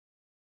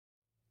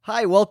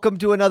Hi, welcome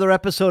to another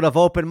episode of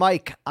Open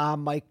Mic.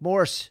 I'm Mike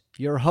Morse,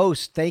 your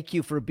host. Thank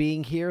you for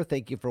being here.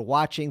 Thank you for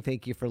watching.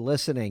 Thank you for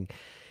listening.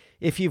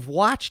 If you've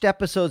watched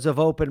episodes of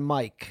Open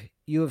Mic,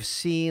 you have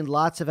seen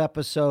lots of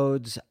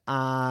episodes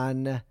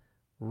on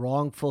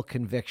wrongful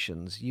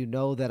convictions. You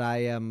know that I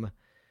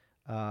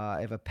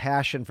have a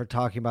passion for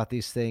talking about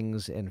these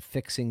things and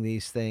fixing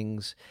these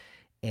things.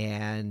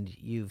 And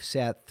you've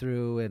sat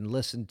through and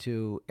listened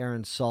to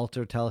Aaron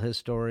Salter tell his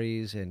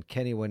stories and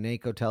Kenny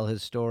Wanenko tell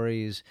his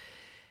stories.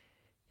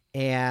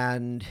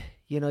 And,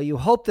 you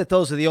hope that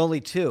those are the only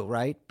two,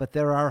 right? But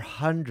there are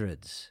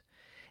hundreds.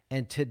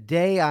 And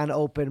today on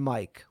Open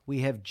Mic, we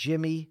have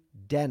Jimmy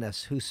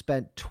Dennis, who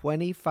spent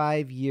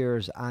 25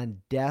 years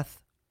on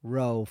death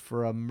row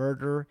for a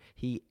murder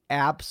he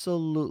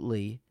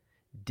absolutely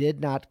did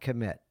not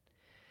commit.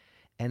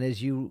 And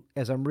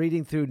as I'm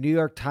reading through New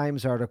York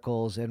Times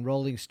articles and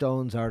Rolling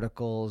Stones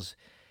articles,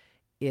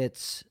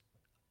 it's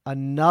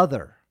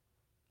another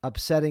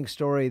upsetting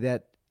story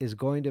that is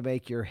going to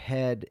make your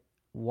head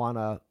want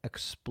to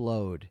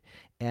explode.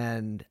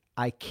 And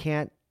I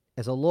can't,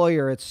 as a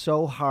lawyer, it's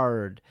so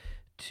hard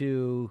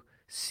to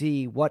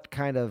see what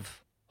kind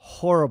of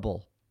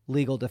horrible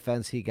legal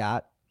defense he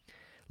got.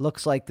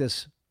 Looks like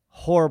this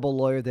horrible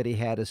lawyer that he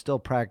had is still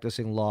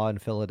practicing law in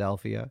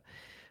Philadelphia,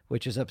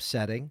 which is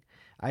upsetting.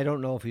 I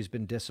don't know if he's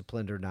been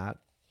disciplined or not.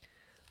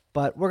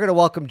 But we're going to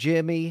welcome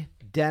Jimmy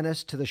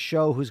Dennis to the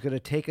show, who's going to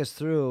take us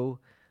through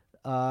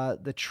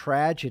the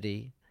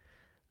tragedy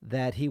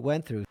that he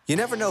went through. You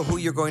never know who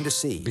you're going to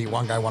see. Be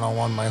one guy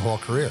one-on-one my whole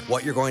career.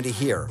 What you're going to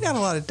hear. You got a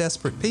lot of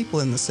desperate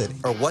people in the city.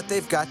 Or what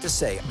they've got to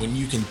say. When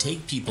you can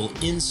take people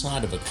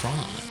inside of a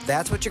crime.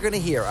 That's what you're going to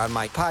hear on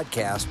my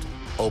podcast,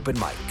 Open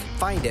Mic.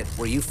 Find it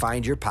where you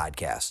find your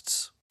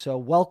podcasts. So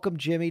welcome,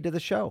 Jimmy, to the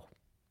show.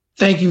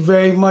 Thank you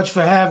very much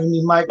for having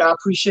me, Mike. I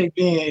appreciate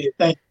being here.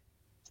 Thank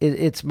you.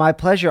 It's my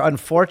pleasure.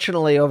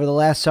 Unfortunately, over the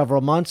last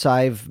several months,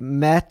 I've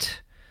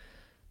met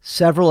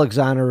several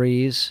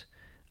exonerees.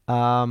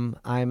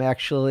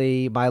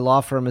 My law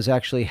firm is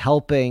actually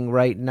helping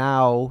right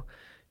now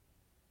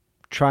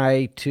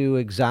try to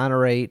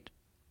exonerate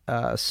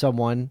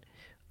someone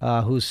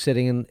who's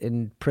sitting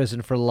in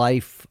prison for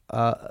life,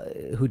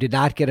 who did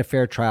not get a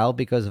fair trial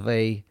because of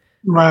a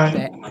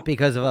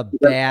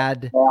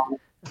bad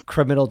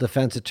criminal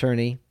defense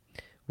attorney,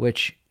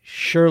 which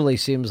surely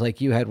seems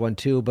like you had one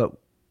too, but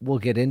we'll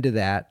get into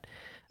that.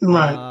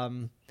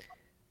 Right.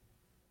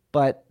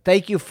 But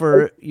thank you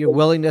for your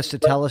willingness to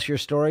tell us your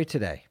story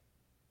today.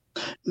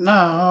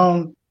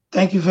 No,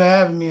 thank you for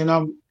having me, and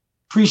I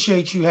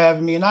appreciate you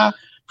having me, and I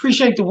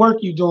appreciate the work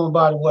you're doing,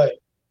 by the way.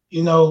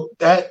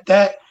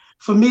 That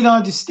for me to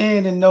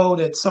understand and know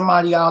that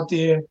somebody out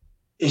there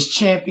is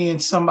championing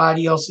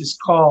somebody else's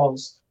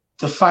cause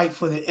to fight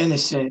for the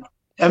innocent,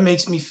 that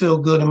makes me feel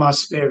good in my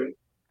spirit.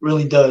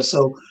 Really does.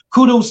 So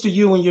kudos to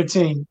you and your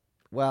team.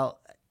 Well,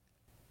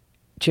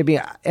 Jimmy,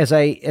 as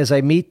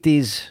I meet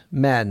these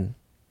men,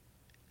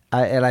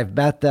 and I've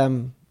met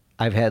them,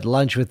 I've had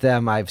lunch with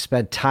them, I've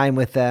spent time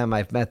with them,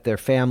 I've met their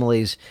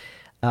families,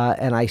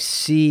 and I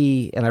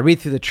read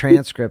through the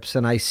transcripts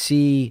and I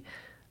see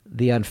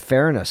the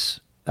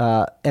unfairness.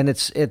 And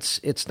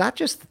it's not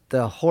just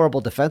the horrible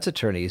defense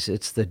attorneys,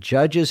 it's the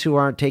judges who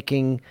aren't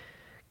taking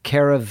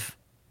care of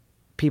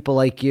people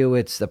like you.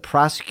 It's the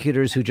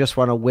prosecutors who just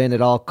want to win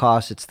at all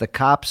costs. It's the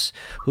cops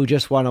who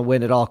just want to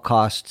win at all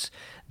costs.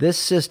 This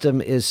system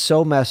is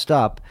so messed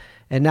up.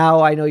 And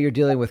now I know you're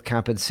dealing with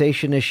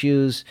compensation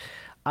issues.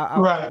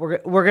 Right.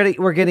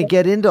 We're gonna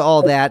get into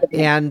all that,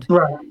 and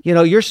right.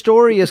 Your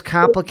story is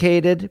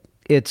complicated.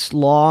 It's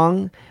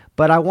long,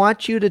 but I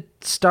want you to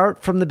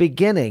start from the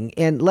beginning.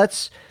 And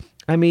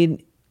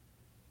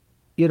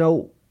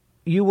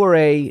you were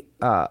a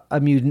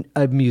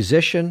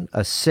musician,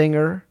 a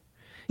singer.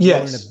 Yes.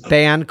 You were in a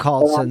band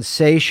called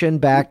Sensation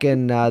back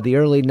in the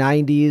early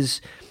 '90s.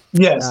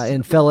 Yes.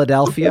 In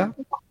Philadelphia.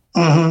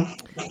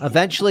 Mm-hmm.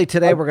 Eventually,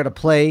 today we're going to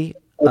play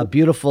a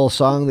beautiful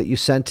song that you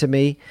sent to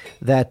me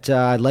that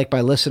I'd like my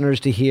listeners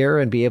to hear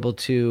and be able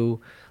to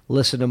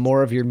listen to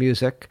more of your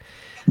music.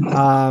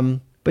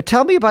 But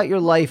tell me about your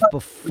life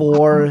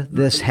before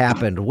this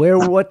happened.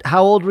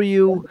 How old were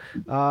you?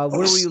 Where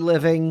were you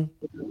living?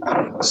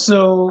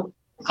 So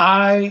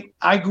I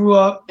grew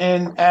up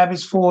in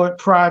Abbotsford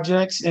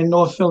Projects in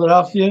North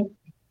Philadelphia.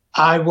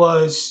 I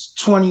was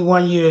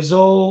 21 years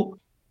old.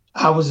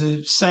 I was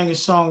a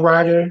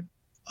singer-songwriter.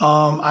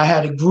 I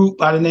had a group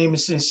by the name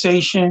of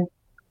Sensation.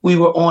 We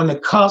were on the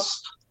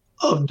cusp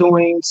of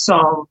doing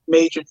some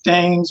major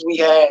things. We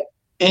had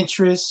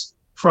interest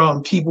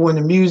from people in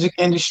the music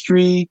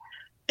industry,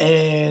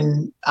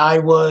 and I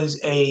was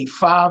a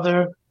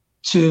father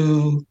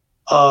to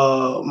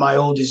my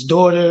oldest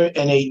daughter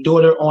and a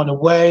daughter on the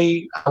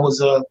way. I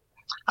was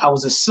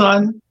a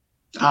son.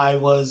 I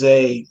was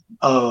a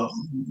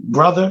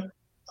brother.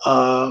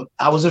 I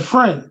was a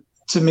friend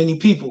to many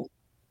people,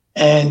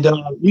 and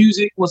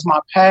music was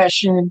my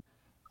passion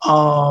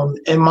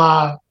and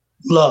my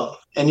love,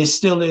 and it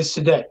still is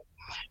today.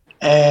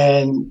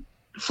 And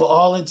for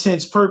all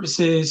intents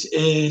purposes,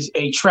 is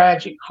a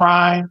tragic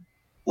crime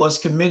was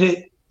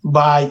committed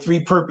by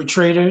 3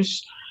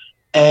 perpetrators,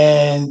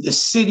 and the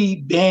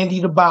city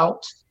bandied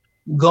about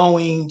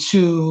going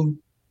to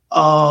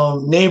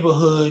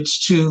neighborhoods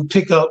to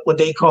pick up what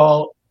they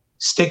call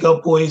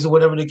stick-up boys or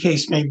whatever the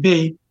case may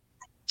be.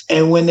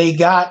 And when they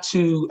got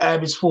to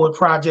Abbotsford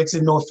Projects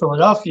in North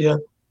Philadelphia,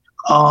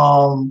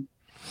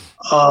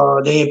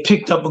 they had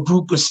picked up a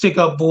group of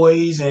stick-up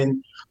boys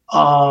and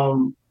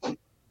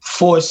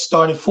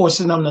started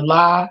forcing them to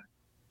lie.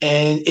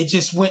 And it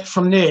just went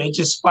from there. It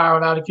just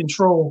spiraled out of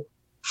control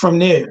from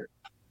there.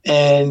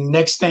 And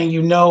next thing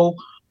you know,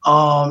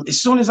 as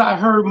soon as I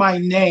heard my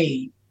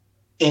name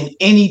in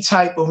any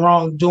type of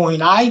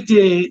wrongdoing, I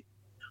did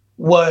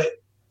what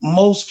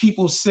most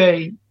people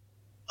say,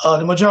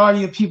 the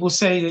majority of people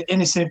say the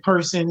innocent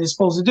person is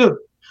supposed to do.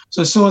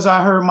 So as soon as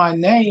I heard my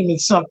name in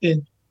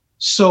something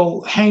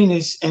so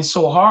heinous and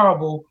so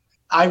horrible,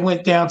 I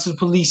went down to the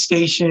police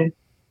station,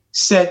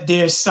 sat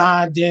there,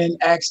 signed in,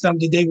 asked them,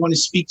 did they want to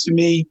speak to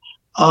me?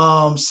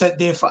 Sat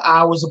there for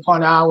hours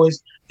upon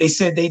hours. They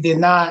said they did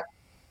not,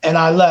 and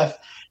I left.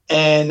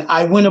 And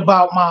I went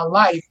about my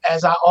life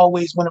as I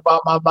always went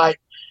about my life,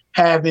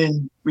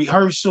 having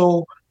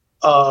rehearsal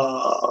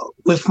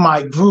with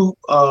my group,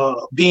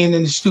 being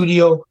in the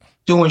studio,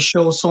 doing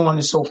shows, so on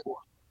and so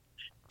forth.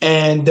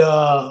 And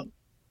about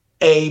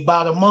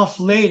a month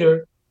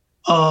later,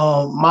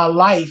 my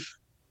life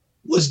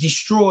was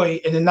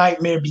destroyed and the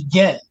nightmare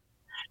began.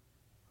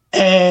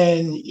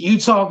 And you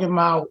talking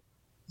about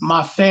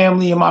my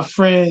family and my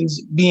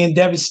friends being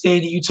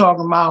devastated. You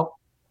talking about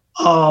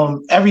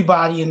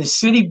everybody in the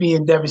city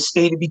being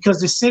devastated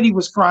because the city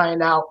was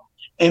crying out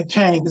in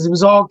pain because it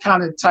was all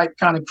kind of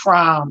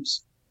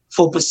crimes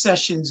for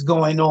possessions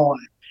going on.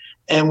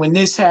 And when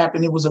this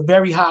happened, it was a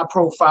very high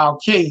profile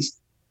case.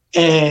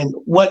 And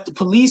what the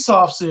police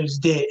officers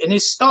did, and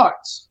it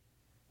starts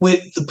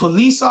with the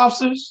police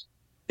officers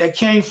that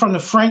came from the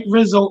Frank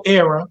Rizzo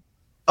era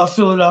of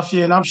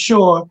Philadelphia. And I'm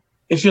sure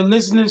if your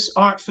listeners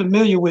aren't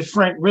familiar with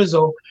Frank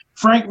Rizzo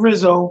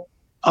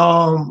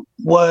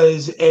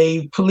was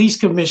a police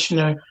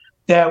commissioner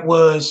that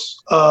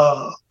was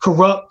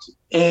corrupt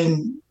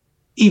and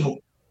evil,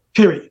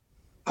 period,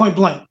 point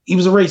blank. He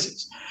was a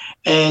racist.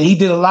 And he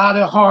did a lot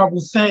of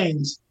horrible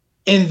things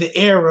in the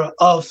era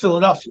of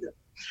Philadelphia.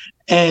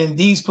 And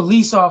these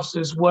police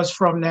officers was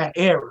from that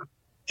era.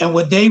 And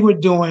what they were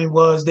doing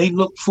was they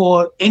looked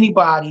for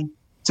anybody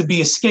to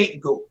be a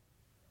scapegoat.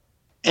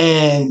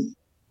 And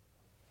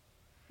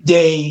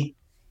they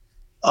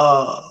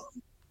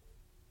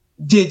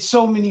did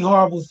so many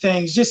horrible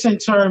things just in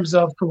terms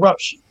of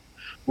corruption,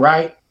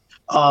 right?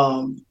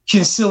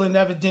 Concealing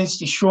evidence,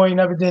 destroying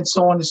evidence,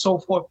 so on and so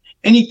forth.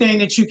 Anything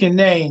that you can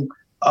name,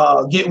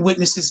 getting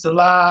witnesses to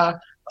lie,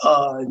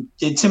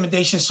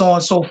 intimidation, so on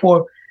and so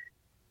forth.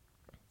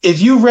 If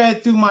you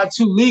read through my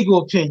 2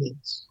 legal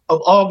opinions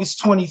of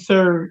August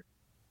 23rd,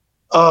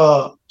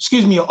 August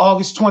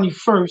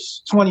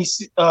 21st,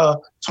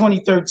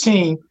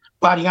 2013,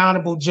 by the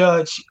Honorable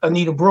Judge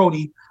Anita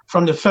Brody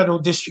from the Federal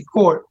District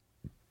Court,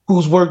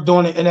 who's worked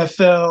on an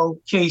NFL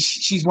case.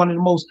 She's one of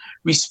the most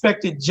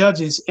respected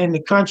judges in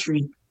the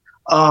country.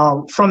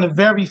 From the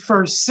very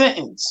first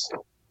sentence,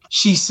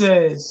 she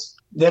says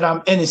that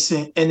I'm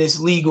innocent in this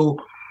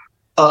legal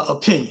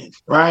opinion,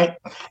 right?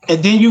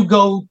 And then you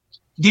go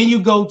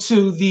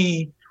to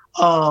the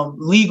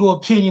legal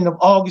opinion of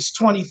August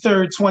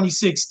 23rd,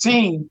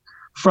 2016,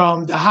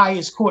 from the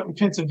highest court in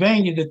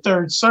Pennsylvania, the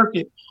Third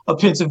Circuit of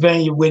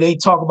Pennsylvania, where they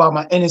talk about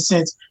my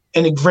innocence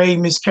and a grave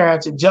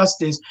miscarriage of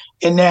justice.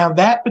 And now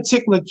that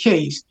particular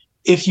case,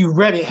 if you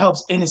read it,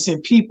 helps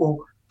innocent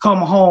people come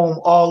home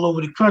all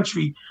over the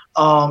country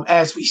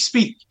as we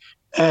speak.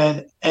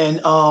 And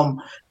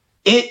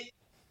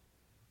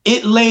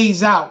it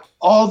lays out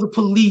all the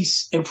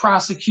police and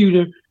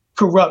prosecutor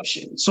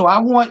corruption. So I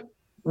want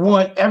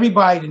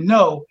everybody to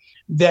know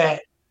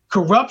that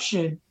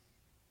corruption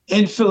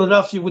in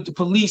Philadelphia with the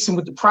police and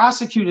with the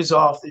prosecutor's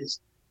office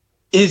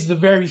is in the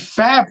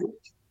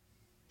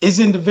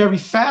very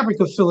fabric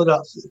of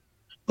Philadelphia.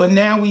 But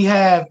now we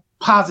have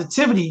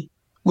positivity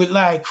with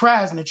Larry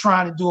Krasner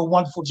trying to do a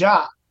wonderful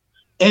job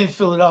in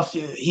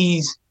Philadelphia.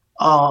 He's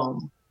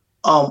on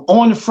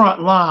the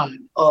front line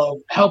of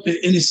helping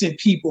innocent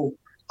people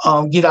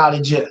get out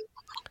of jail.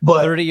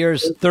 But 30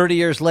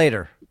 years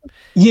later.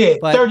 Yeah,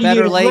 but 30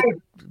 years later.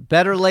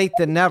 Better late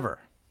than never.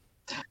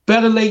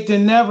 Better late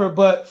than never.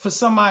 But for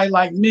somebody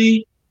like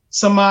me,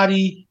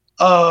 somebody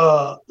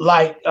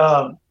like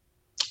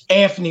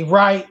Anthony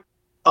Wright,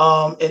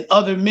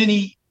 and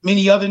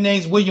many other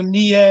names, William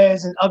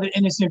Niaz, and other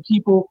innocent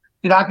people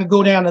that I could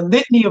go down a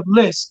litany of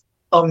lists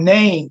of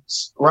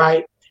names,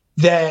 right,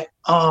 that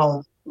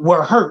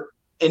were hurt.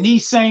 And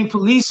these same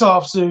police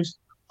officers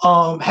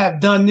have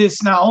done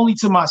this not only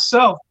to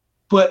myself,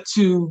 but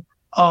to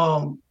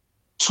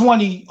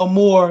 20 or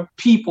more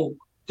people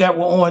that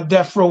were on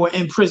death row or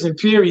in prison,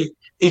 period.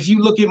 If you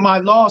look at my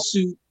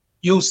lawsuit,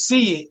 you'll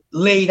see it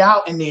laid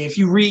out in there. If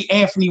you read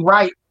Anthony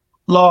Wright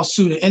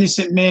lawsuit, an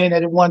innocent man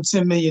that had won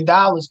 $10 million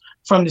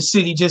from the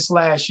city just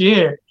last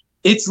year,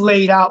 it's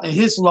laid out in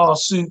his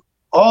lawsuit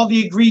all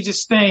the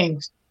egregious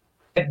things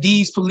that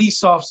these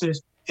police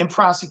officers and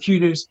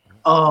prosecutors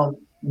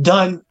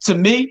done to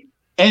me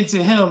and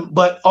to him,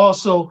 but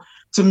also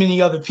to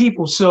many other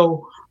people.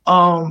 So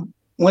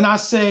when I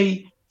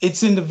say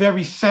it's in the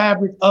very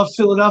fabric of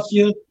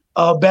Philadelphia,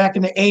 back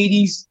in the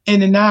 80s, in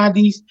the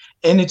 90s,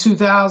 in the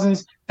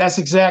 2000s, that's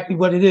exactly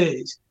what it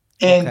is.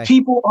 And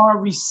people are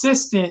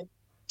resistant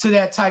to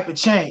that type of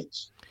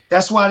change.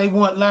 That's why they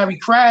want Larry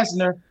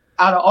Krasner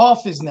out of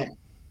office now.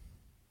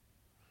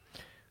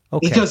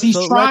 Okay. Because he's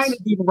trying to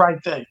do the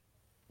right thing.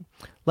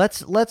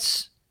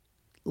 Let's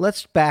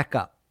back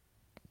up.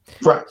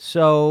 Right.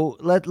 So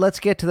let's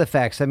get to the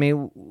facts. I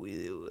mean,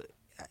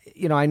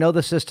 I know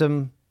the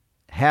system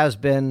has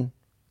been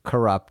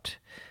corrupt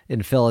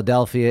in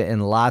Philadelphia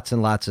and lots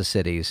of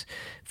cities.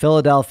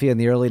 Philadelphia in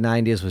the early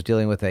 90s was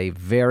dealing with a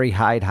very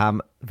high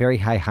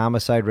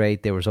homicide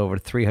rate. There was over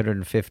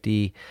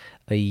 350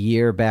 a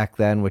year back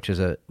then, which is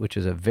a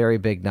very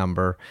big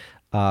number.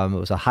 It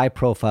was a high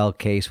profile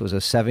case. It was a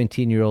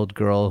 17-year-old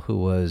girl who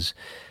was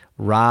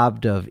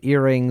robbed of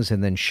earrings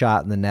and then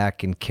shot in the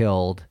neck and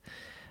killed.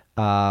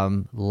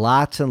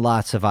 Lots and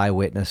lots of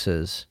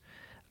eyewitnesses,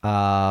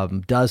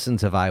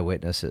 dozens of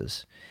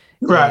eyewitnesses.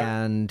 Right.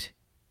 And,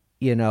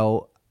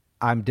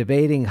 I'm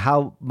debating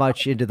how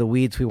much into the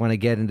weeds we want to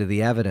get into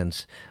the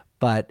evidence.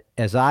 But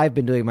as I've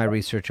been doing my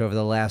research over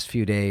the last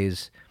few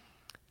days,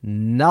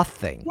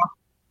 nothing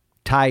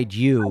tied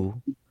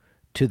you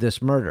to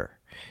this murder.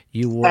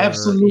 You were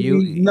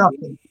absolutely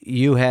nothing.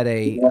 You had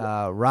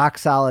a rock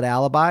solid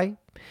alibi.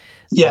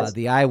 Yes.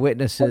 The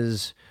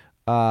eyewitnesses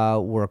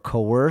were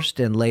coerced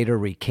and later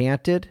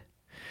recanted.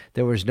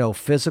 There was no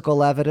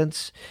physical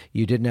evidence.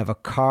 You didn't have a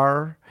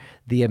car.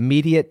 The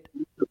immediate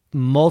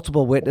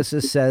multiple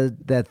witnesses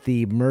said that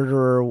the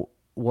murderer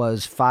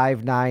was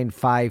 5'9",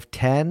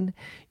 5'10".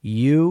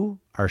 You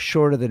are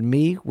shorter than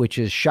me, which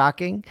is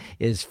shocking,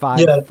 is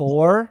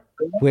 5'4",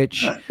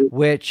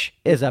 which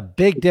is a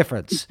big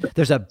difference.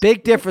 There's a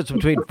big difference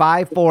between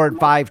 5'4" and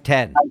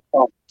 5'10".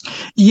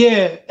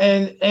 Yeah,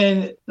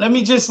 and let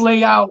me just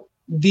lay out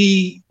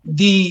the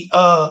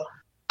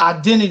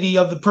identity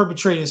of the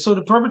perpetrators. So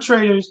the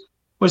perpetrators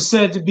were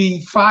said to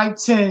be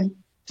 5'10"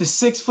 to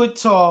 6 foot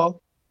tall,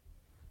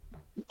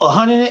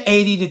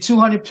 180 to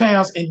 200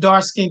 pounds, and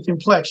dark skin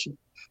complexion.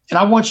 And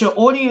I want your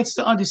audience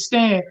to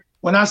understand,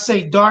 when I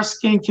say dark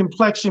skin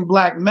complexion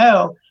black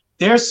male,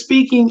 they're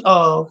speaking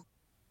of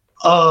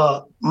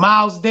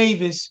Miles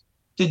Davis,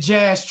 the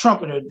jazz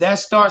trumpeter.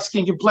 That's dark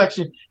skin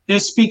complexion. They're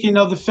speaking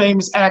of the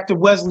famous actor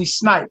Wesley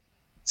Snipes.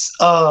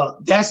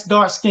 That's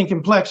dark skin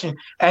complexion.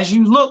 As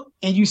you look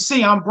and you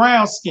see, I'm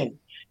brown skin.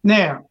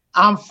 Now,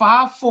 I'm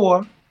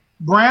 5'4",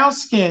 brown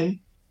skin,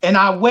 and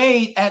I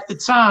weighed at the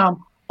time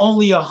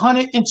only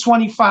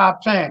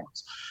 125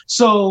 pounds.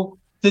 So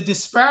the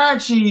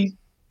disparity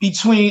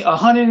between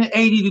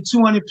 180 to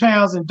 200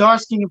 pounds and dark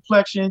skin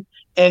complexion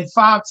and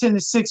 5'10" to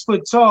 6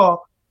 foot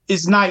tall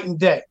is night and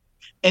day.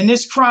 And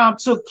this crime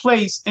took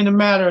place in a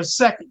matter of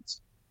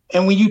seconds.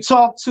 And when you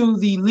talk to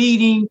the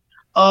leading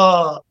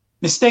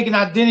mistaken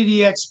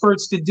identity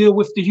experts that deal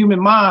with the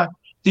human mind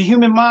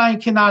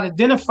cannot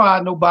identify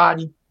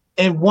nobody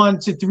in 1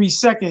 to 3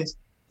 seconds,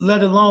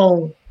 let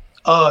alone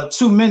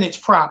 2 minutes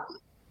properly.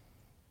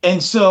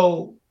 And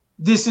so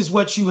this is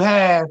what you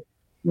have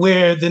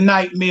where the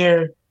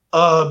nightmare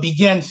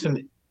began for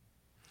me.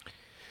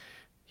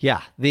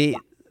 Yeah.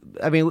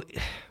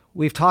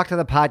 We've talked on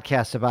the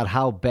podcast about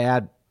how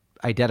bad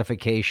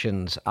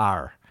identifications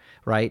are,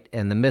 right?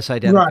 And the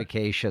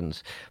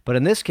misidentifications. Right. But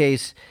in this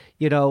case,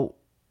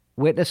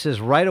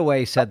 witnesses right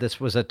away said this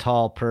was a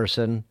tall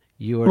person.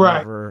 You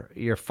were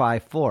you're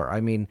 5'4". I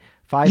mean,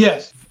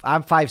 yes.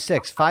 I'm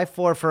 5'6".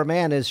 5'4" for a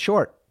man is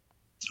short.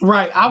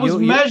 Right. I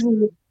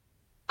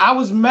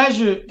was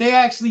measured. They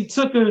actually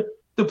took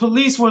the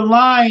police were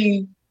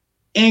lying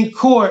in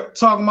court,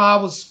 talking about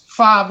I was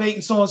 5'8"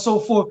 and so on and so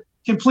forth.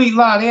 Complete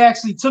lie. They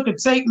actually took a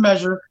tape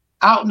measure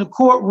out in the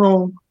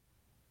courtroom,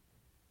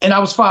 and I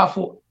was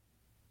 5'4".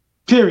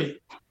 Period.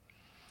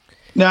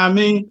 Now,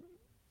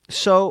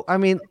 So,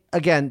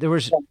 again, there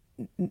was,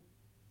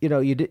 you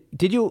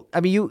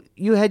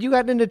had you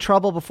gotten into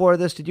trouble before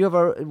this? Did you have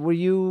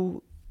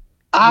in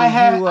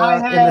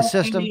the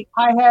system?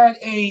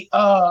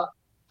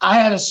 I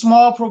had a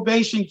small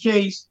probation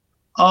case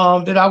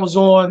that I was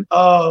on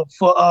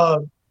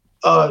for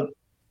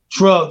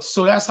drugs.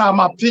 So that's how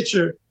my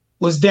picture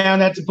was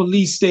down at the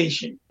police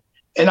station.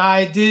 And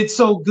I did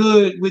so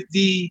good with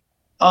the,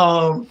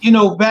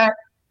 back.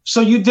 So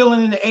you're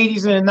dealing in the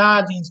 80s and the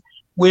 90s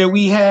where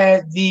we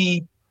had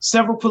the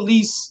several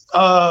police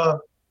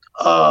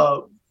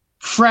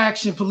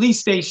fraction police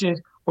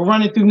stations were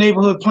running through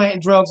neighborhood planting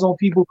drugs on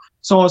people,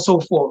 so on and so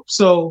forth.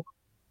 So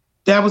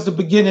that was the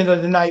beginning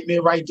of the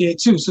nightmare right there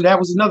too. So that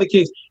was another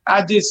case.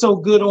 I did so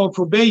good on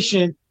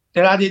probation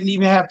that I didn't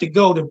even have to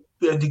go.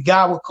 The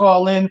guy would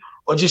call in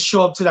or just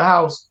show up to the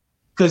house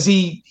because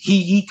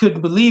he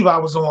couldn't believe I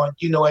was on.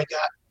 It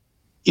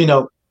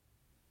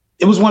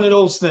was one of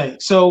those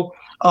things. So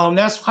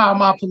that's how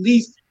my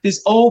police.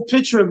 this old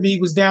picture of me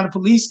was down at the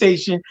police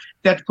station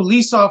that the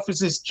police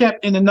officers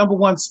kept in the number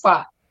one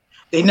spot.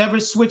 They never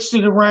switched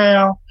it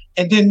around.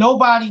 And then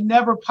nobody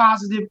never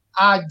positive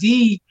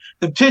ID'd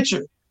the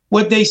picture.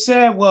 What they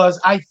said was,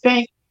 I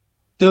think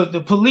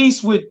the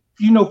police would,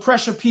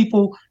 pressure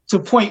people to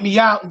point me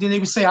out. And then they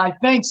would say, I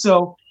think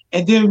so.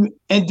 And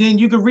then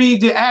you could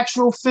read the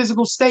actual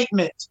physical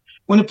statement.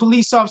 When the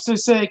police officer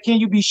said, can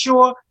you be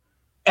sure?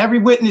 Every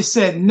witness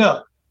said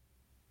no.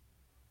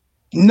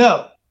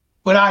 No.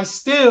 But I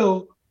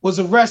still was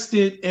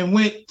arrested and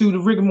went through the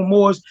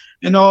rigmarole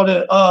and all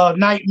the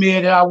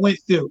nightmare that I went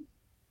through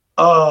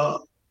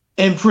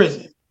in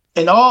prison.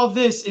 And all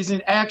this is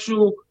an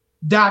actual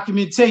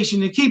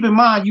documentation. And keep in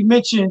mind, you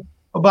mentioned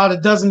about a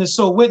dozen or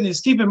so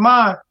witnesses. Keep in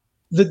mind,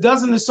 the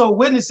dozen or so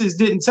witnesses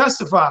didn't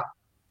testify.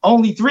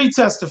 Only 3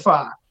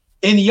 testified.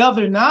 And the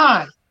other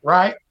 9,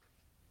 right?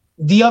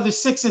 The other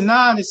 6 and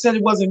 9 that said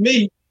it wasn't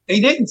me,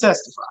 they didn't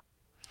testify.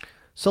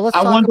 So let's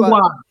talk about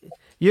why.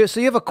 So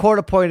you have a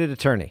court-appointed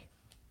attorney?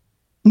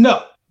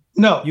 No.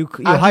 You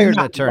hired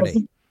an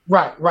attorney?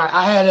 Right.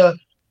 I had an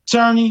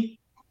attorney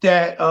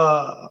that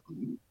I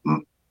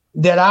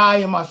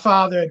and my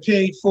father had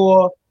paid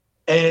for,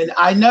 and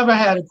I never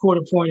had a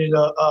court-appointed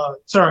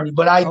attorney,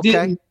 but I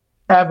didn't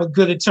have a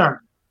good attorney.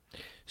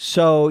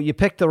 So you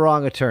picked the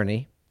wrong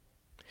attorney.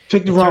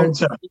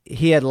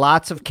 He had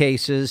lots of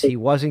cases. He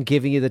wasn't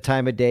giving you the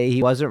time of day.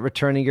 He wasn't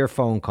returning your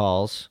phone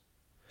calls.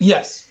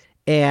 Yes.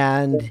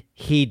 And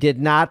he did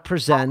not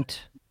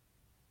present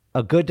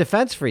a good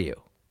defense for you.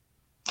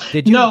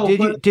 Did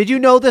you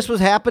know this was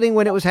happening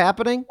when it was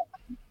happening?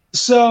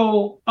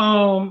 So,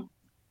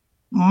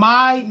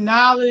 my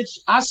knowledge,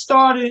 I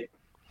started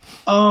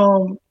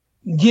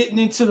getting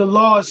into the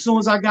law as soon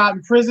as I got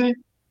in prison.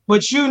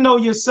 But you know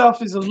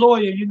yourself as a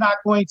lawyer, you're not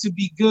going to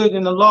be good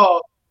in the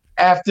law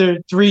after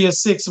 3 or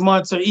 6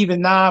 months or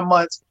even 9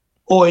 months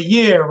or a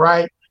year,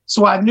 right?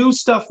 So I knew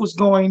stuff was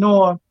going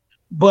on,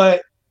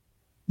 but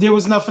there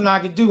was nothing I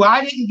could do.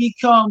 I didn't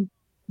become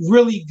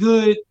really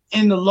good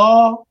in the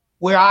law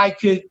where I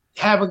could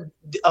have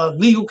a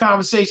legal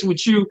conversation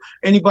with you,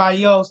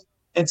 anybody else,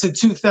 until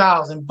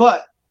 2000.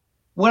 But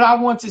what I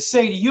want to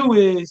say to you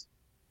is,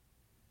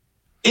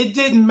 it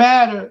didn't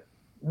matter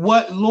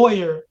what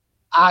lawyer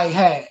I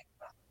had.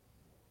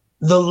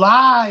 The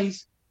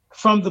lies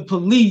from the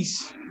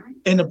police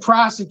and the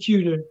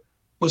prosecutor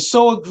was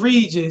so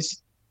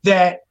egregious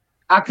that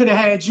I could have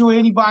had you or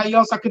anybody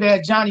else. I could have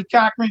had Johnny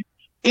Cochran,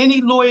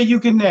 any lawyer you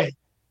can name.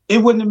 It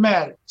wouldn't have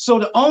mattered. So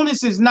the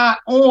onus is not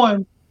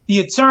on the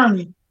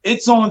attorney.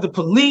 It's on the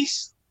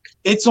police.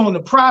 It's on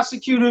the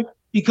prosecutor,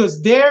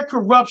 because their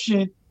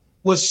corruption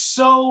was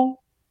so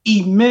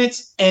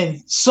immense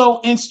and so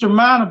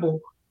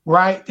insurmountable,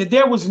 right, that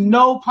there was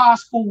no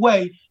possible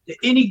way that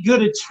any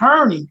good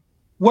attorney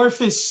worth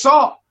his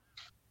salt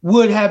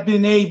would have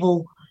been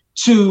able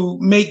to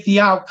make the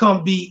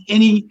outcome be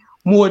any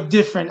more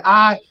different.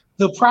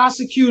 The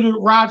prosecutor,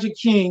 Roger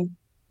King,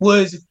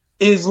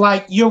 is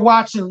like you're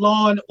watching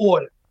Law and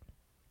Order.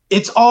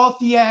 It's all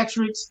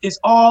theatrics. It's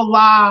all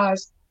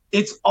lies.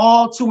 It's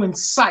all to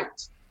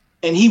incite.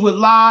 And he would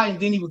lie, and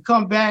then he would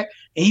come back,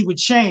 and he would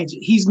change it.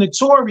 He's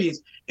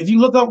notorious. If you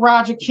look up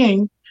Roger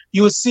King,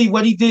 you'll see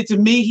what he did to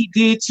me. He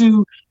did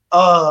to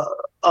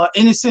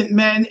innocent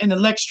men in the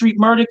Lex Street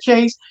murder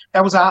case.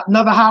 That was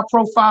another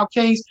high-profile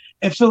case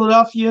in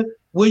Philadelphia,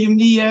 William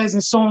Niaz,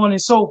 and so on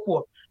and so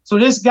forth. So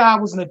this guy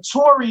was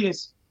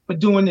notorious for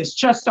doing this.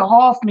 Chester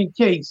Hoffman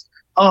case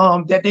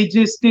that they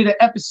just did an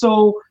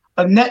episode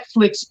of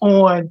Netflix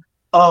on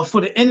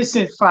for the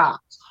Innocent Files.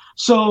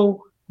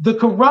 So the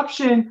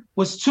corruption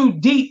was too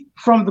deep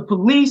from the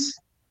police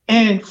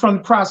and from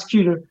the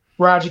prosecutor,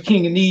 Roger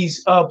King, and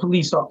these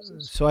police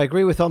officers. So I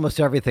agree with almost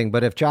everything,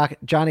 but if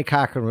Johnny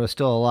Cochran was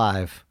still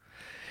alive,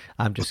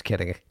 I'm just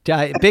kidding.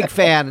 Big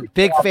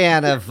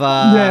fan of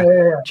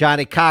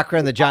Johnny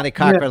Cochran. The Johnny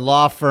Cochran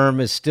law firm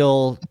is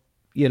still,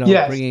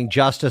 bringing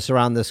justice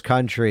around this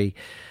country.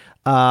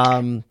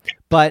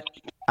 But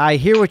I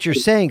hear what you're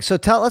saying. So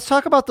let's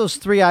talk about those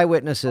 3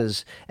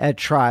 eyewitnesses at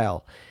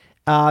trial.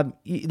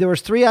 There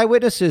was 3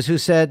 eyewitnesses who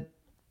said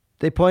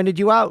they pointed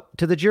you out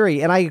to the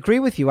jury. And I agree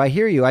with you. I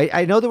hear you.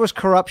 I know there was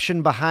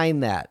corruption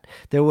behind that.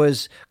 There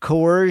was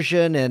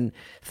coercion and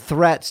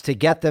threats to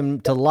get them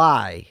to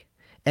lie.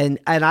 And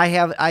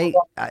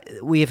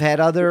we've had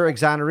other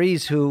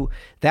exonerees who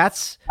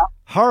that's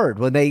hard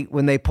when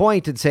they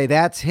point and say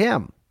that's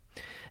him.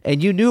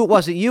 And you knew it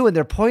wasn't you, and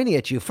they're pointing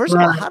at you. First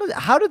of all,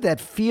 how did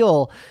that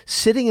feel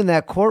sitting in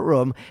that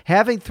courtroom,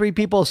 having 3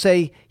 people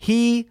say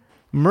he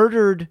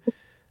murdered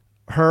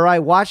her? I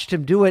watched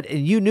him do it,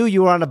 and you knew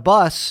you were on a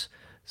bus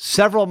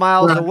several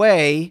miles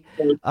away.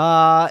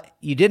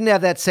 You didn't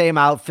have that same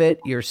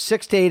outfit. You're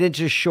 6 to 8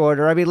 inches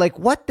shorter. I mean, like,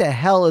 what the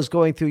hell is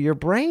going through your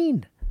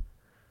brain?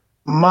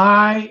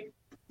 My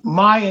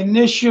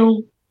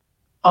initial,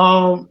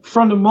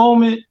 from the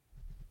moment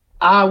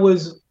I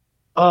was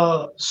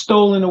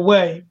stolen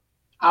away,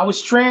 I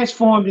was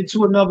transformed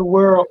into another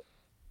world,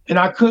 and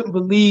I couldn't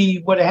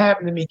believe what had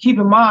happened to me. Keep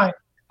in mind,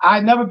 I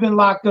had never been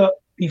locked up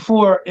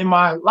before in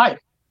my life.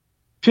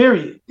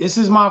 period. This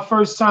is my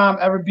first time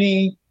ever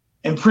being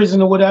in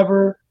prison or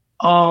whatever.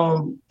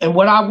 And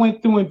what I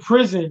went through in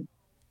prison,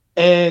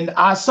 and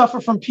I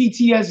suffer from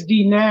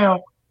PTSD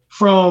now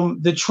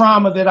from the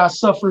trauma that I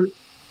suffered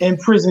in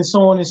prison,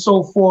 so on and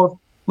so forth,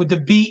 with the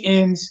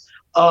beatings,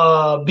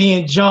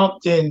 being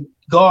jumped, and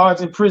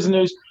guards and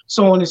prisoners,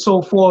 so on and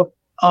so forth,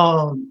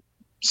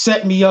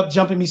 set me up,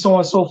 jumping me, so on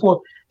and so forth.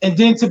 And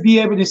then to be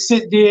able to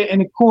sit there in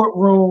the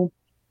courtroom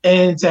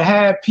and to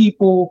have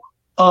people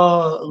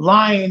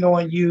lying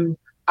on you,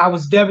 I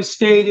was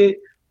devastated.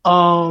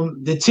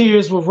 The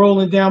tears were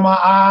rolling down my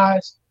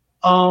eyes.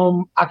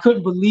 I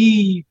couldn't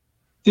believe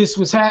this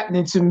was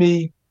happening to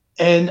me.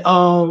 And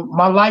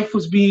my life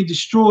was being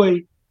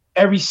destroyed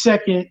every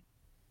second.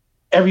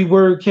 Every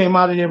word came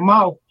out of their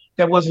mouth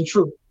that wasn't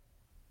true.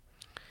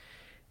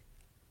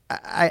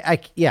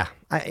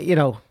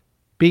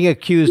 Being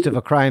accused of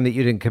a crime that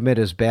you didn't commit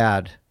is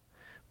bad,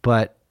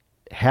 but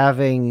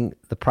having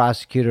the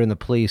prosecutor and the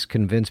police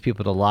convince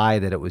people to lie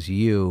that it was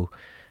you,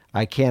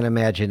 I can't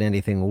imagine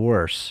anything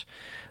worse.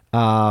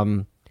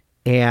 And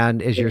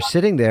as you're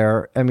sitting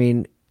there, I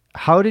mean,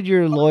 how did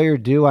your lawyer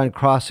do on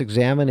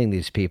cross-examining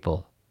these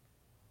people?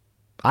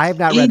 I have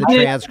not read the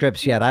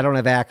transcripts yet. I don't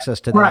have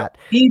access to that.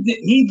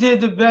 He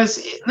did the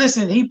best.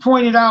 Listen, he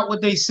pointed out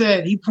what they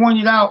said. He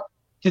pointed out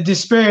the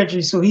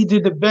disparity. So he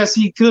did the best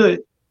he could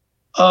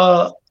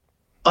under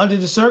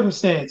the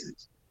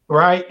circumstances,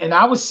 right? And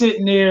I was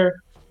sitting there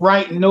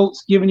writing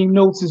notes, giving him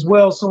notes as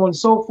well, so on and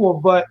so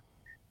forth. But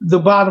the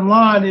bottom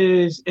line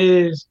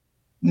is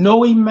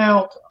no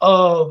amount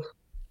of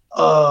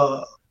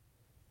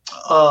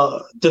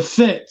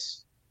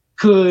defense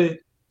could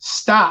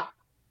stop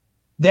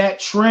that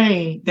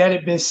train that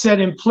had been set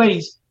in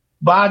place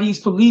by these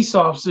police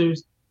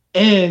officers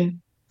and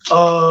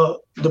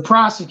the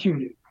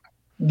prosecutor,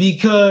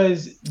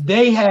 because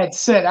they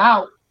set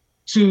out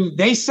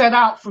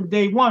from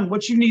day one.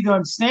 What you need to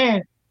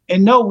understand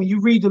and know, when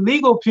you read the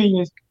legal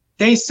opinions,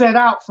 they set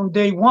out from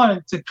day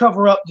one to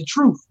cover up the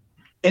truth.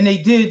 And they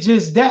did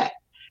just that.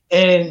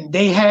 And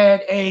they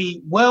had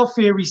a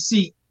welfare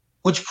receipt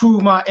which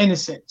proved my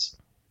innocence.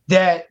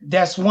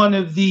 That's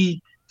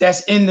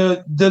in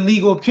the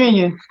legal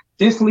opinion,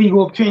 this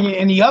legal opinion,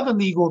 and the other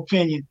legal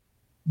opinion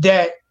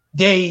that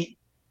they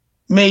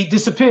made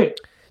disappear.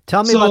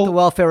 Tell me about the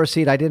welfare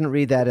receipt. I didn't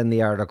read that in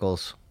the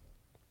articles.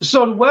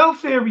 So the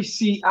welfare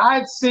receipt, I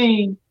had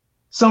seen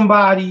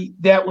somebody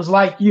that was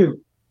like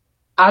you.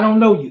 I don't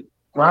know you,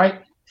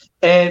 right?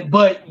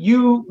 But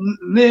you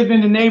live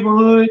in the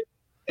neighborhood,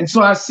 and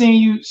so I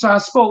seen you. So I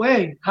spoke,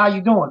 hey, how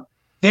you doing?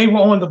 They were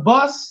on the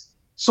bus,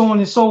 so on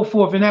and so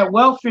forth. And that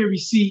welfare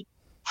receipt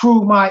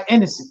proved my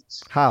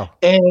innocence. How?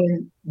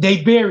 And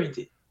they buried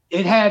it.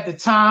 It had the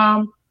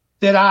time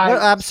that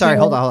I'm sorry.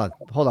 Hold on.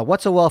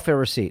 What's a welfare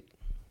receipt?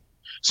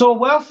 So a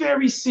welfare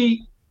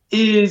receipt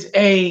is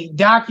a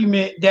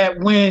document that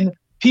when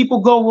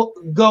people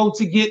go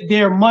to get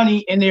their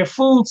money and their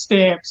food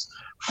stamps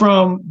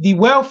from the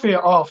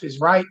welfare office,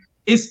 right?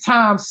 It's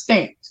time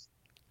stamped.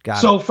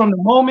 So from the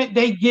moment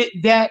they get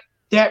that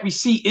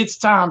receipt, it's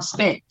time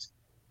stamped,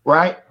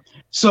 right?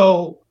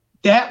 So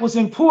that was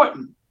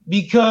important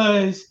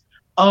because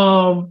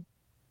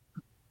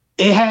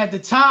it had the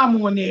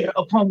time on there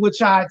upon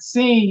which I had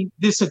seen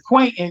this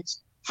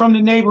acquaintance from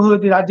the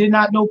neighborhood that I did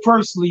not know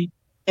personally,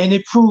 and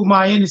it proved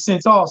my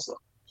innocence also.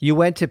 You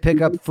went to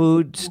pick up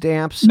food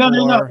stamps? No.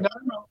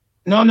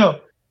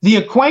 The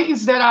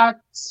acquaintance that I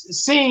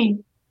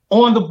seen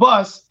on the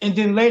bus and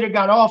then later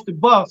got off the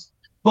bus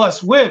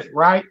with,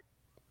 right?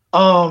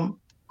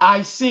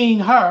 I seen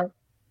her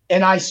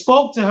and I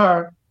spoke to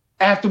her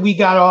after we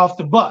got off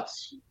the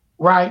bus,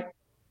 right?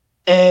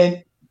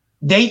 And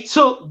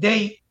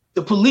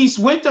the police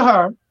went to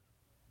her,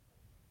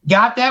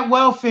 got that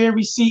welfare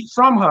receipt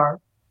from her,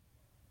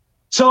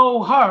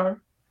 told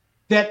her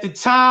that the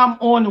time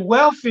on the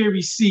welfare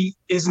receipt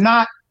is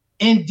not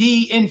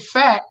indeed, in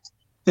fact,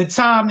 the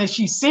time that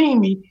she seen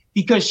me,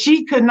 because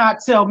she could not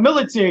tell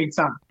military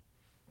time,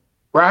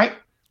 right?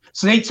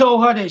 So they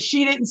told her that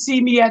she didn't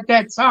see me at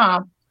that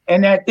time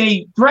and that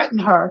they threatened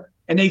her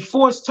and they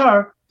forced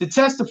her to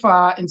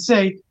testify and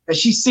say that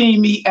she seen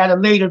me at a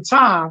later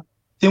time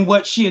than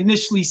what she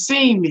initially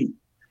seen me,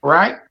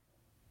 right?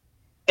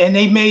 And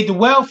they made the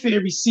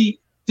welfare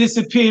receipt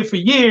disappear for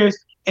years.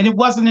 And it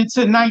wasn't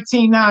until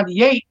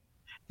 1998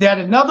 that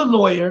another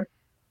lawyer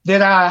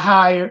that I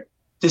hired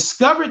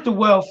discovered the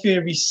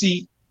welfare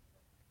receipt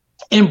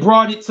and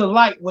brought it to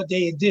light what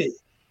they had did.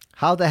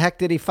 How the heck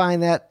did he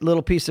find that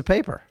little piece of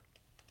paper?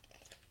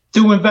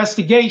 Through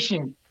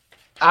investigation.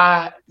 He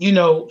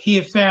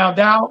had found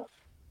out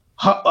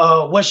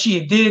what she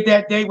had did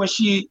that day,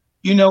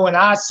 and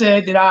I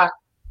said that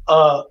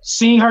I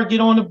seen her get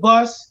on the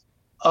bus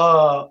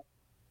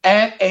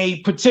at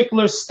a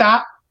particular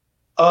stop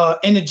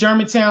in the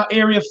Germantown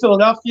area of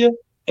Philadelphia.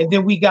 And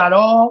then we got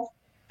off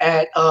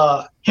at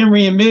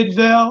Henry and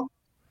Midvale.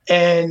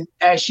 And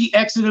as she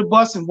exited the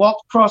bus and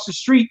walked across the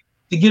street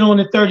to get on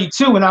the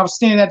 32, and I was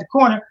standing at the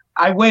corner,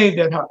 I waved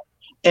at her.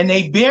 And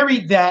they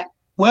buried that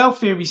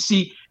welfare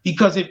receipt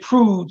because it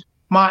proved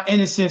my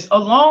innocence,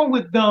 along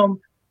with them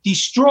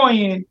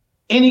destroying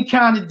any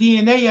kind of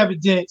DNA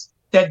evidence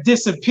that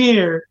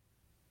disappeared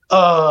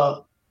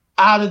out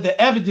of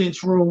the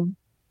evidence room,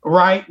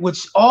 right?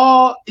 Which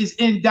all is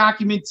in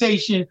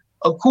documentation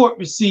of court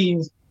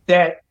proceedings,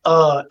 that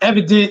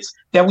evidence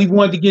that we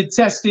wanted to get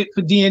tested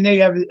for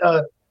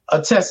DNA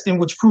testing,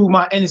 which proved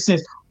my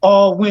innocence,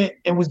 all went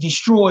and was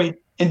destroyed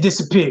and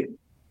disappeared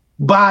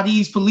by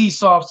these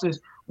police officers.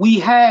 We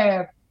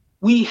have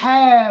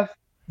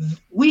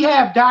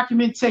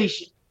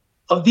documentation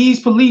of these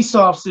police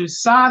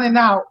officers signing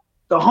out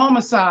the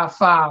homicide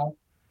file,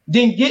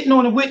 then getting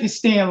on the witness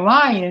stand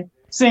lying,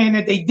 saying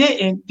that they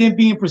didn't, then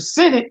being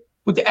presented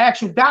with the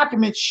actual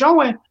documents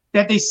showing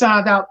that they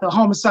signed out the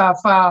homicide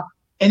file,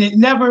 and it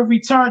never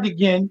returned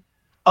again,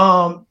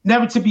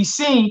 never to be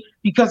seen,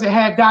 because it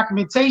had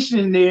documentation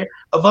in there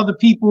of other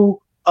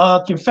people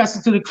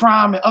confessing to the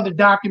crime and other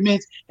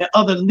documents and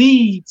other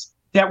leads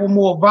that were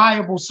more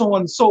viable, so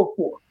on and so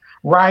forth,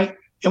 right?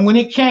 And when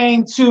it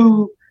came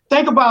to,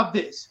 think about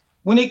this,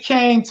 when it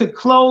came to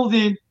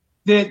clothing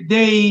that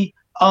they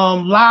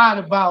lied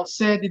about,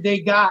 said that they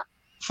got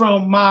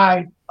from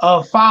my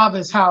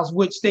father's house,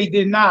 which they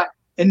did not,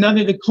 and none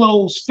of the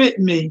clothes fit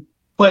me,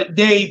 but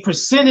they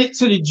presented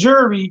to the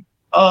jury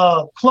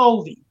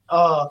clothing,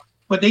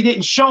 but they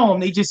didn't show them.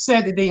 They just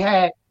said that they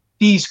had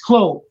these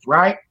clothes,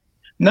 right?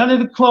 None of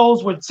the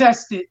clothes were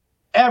tested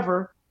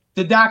ever,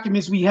 the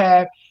documents we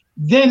have.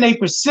 Then they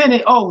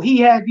presented, oh, he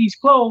had these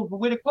clothes, but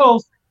where the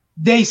clothes,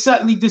 they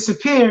suddenly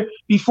disappeared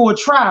before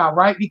trial,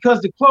 right?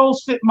 Because the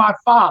clothes fit my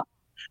father.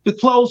 The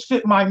clothes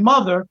fit my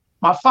mother.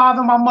 My father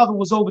and my mother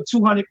was over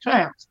 200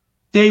 pounds.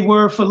 They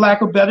were, for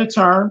lack of a better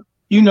term,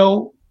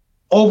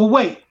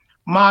 overweight.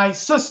 My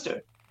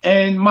sister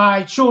and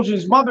my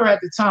children's mother at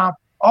the time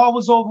all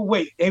was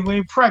overweight. They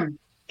were pregnant.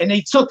 And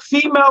they took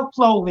female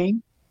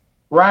clothing,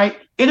 right?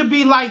 It'll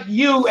be like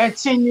you at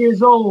 10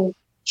 years old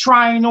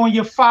trying on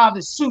your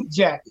father's suit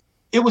jacket.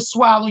 It would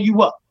swallow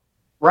you up,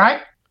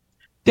 right?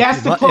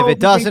 That's the clothes. If it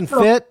doesn't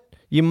fit,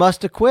 you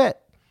must have quit.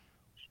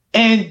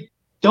 And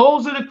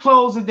those are the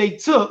clothes that they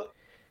took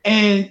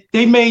and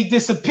they made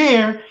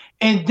disappear.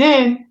 And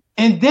then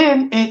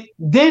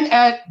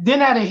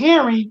at a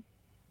hearing,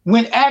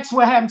 when asked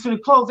what happened to the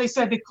clothes, they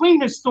said the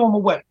cleaners threw them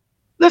away.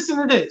 Listen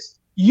to this.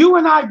 You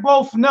and I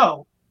both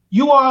know,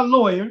 you are a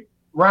lawyer,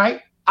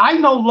 right? I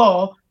know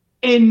law.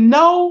 In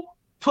no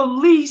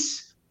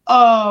police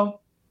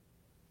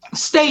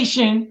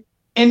station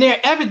in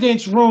their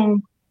evidence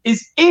room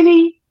is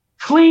any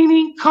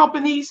cleaning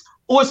companies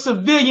or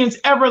civilians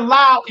ever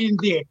allowed in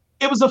there.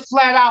 It was a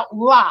flat out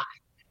lie.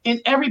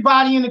 And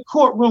everybody in the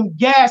courtroom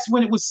gasped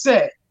when it was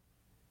said.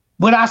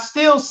 But I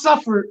still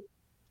suffered.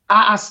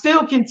 I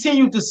still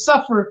continued to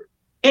suffer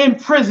in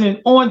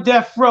prison on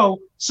death row,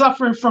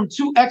 suffering from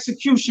 2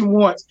 execution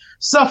warrants,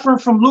 suffering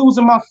from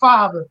losing my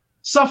father,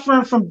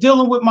 suffering from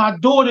dealing with my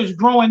daughters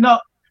growing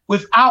up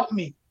without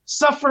me,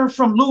 suffering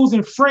from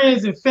losing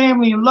friends and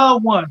family and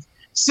loved ones,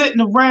 sitting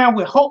around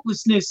with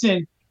hopelessness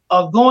and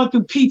going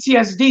through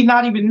PTSD,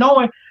 not even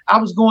knowing I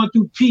was going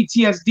through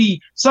PTSD,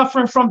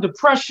 suffering from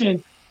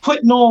depression,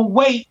 putting on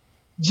weight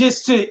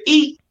just to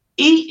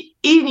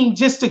eating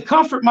just to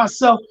comfort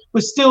myself,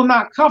 but still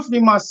not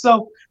comforting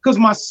myself because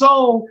my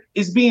soul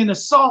is being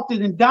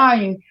assaulted and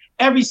dying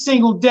every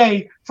single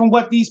day from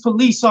what these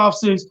police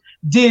officers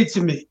did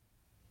to me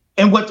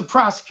and what the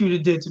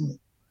prosecutor did to me.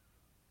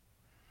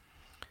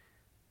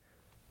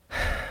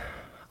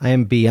 I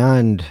am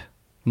beyond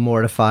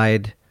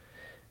mortified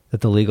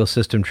that the legal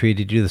system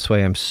treated you this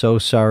way. I'm so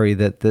sorry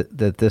that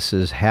this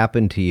has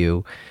happened to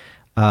you.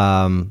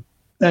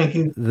 Thank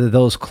you.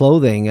 Those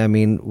clothing, I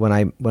mean,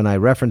 when I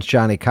referenced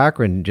Johnny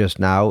Cochran just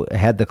now,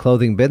 had the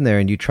clothing been there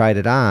and you tried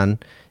it on,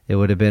 it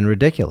would have been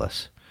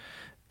ridiculous.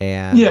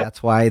 And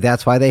that's why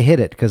they hid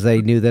it, because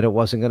they knew that it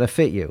wasn't going to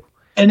fit you.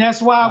 And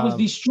that's why I was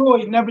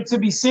destroyed, never to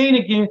be seen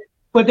again.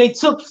 But they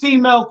took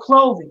female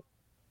clothing.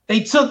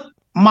 They took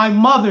my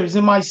mother's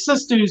and my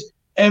sister's,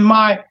 and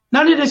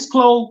none of this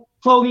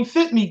clothing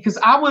fit me, because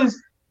I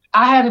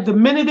had a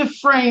diminutive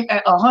frame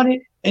at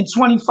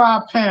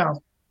 125 pounds.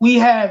 We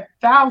had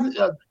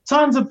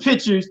tons of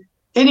pictures.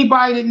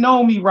 Anybody that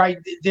know me right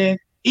then,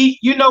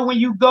 when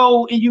you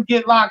go and you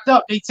get locked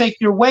up, they take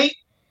your weight,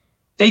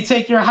 they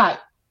take your height,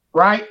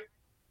 right?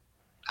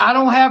 I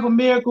don't have a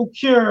miracle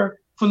cure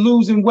for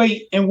losing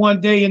weight in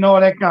one day and all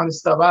that kind of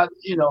stuff.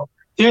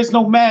 There's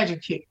no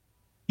magic here.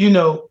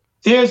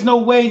 There's no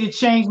way to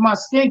change my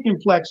skin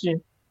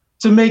complexion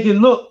to make it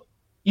look,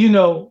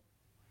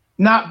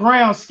 not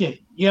brown skin.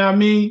 You know what I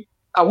mean?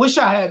 I wish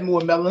I had more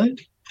melanin.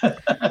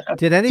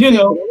 Did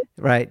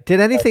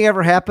anything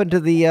ever happen to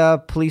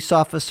the police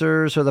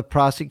officers or the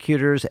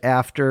prosecutors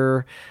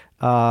after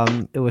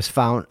it was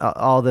found,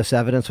 all this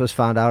evidence was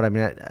found out? I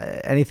mean,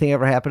 anything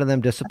ever happen to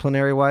them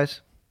disciplinary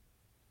wise?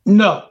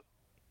 No.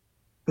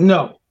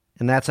 And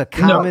that's a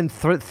common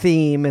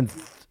theme, and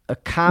a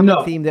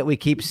common theme that we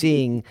keep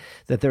seeing,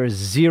 that there is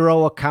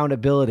zero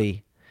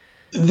accountability.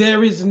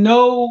 There is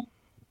no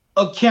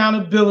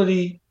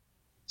accountability.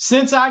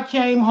 Since I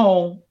came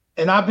home,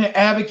 and I've been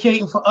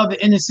advocating for other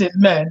innocent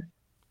men.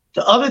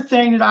 The other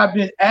thing that I've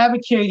been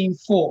advocating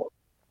for,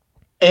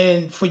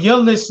 and for your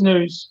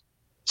listeners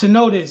to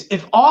know this,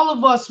 if all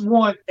of us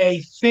want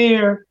a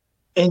fair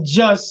and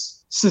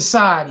just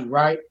society,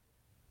 right,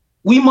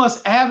 we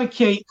must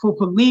advocate for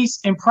police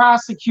and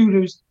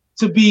prosecutors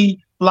to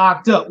be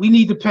locked up. We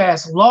need to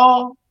pass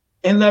law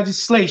and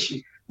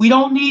legislation. We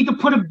don't need to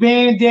put a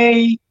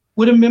Band-Aid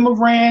with a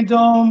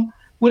memorandum,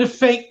 with a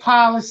fake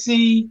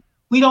policy.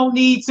 We don't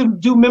need to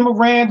do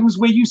memorandums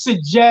where you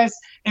suggest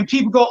and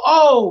people go,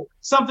 oh,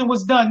 something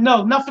was done.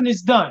 No, nothing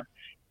is done.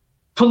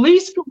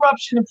 Police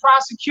corruption and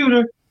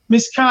prosecutor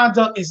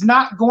misconduct is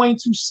not going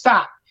to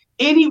stop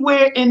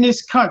anywhere in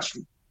this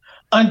country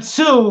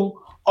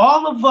until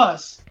all of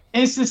us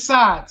in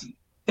society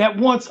that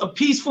wants a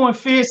peaceful and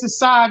fair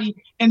society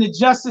and a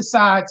just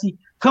society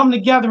come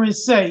together and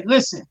say,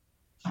 listen,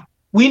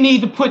 we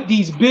need to put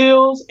these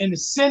bills in the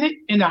Senate,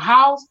 in the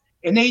House,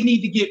 and they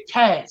need to get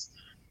passed,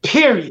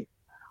 period.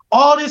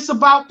 All this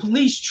about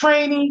police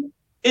training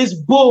is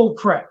bull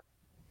crap.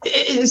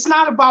 It's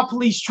not about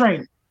police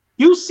training.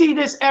 You see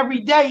this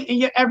every day in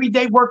your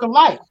everyday work of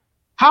life.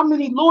 How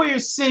many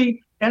lawyers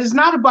see that it's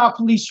not about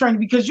police training?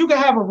 Because you can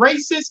have a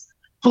racist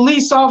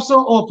police officer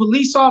or a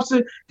police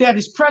officer that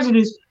is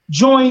prejudiced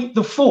join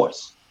the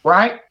force,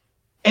 right?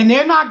 And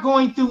they're not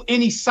going through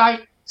any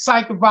psych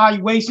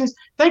evaluations.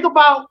 Think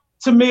about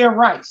Tamir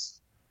Rice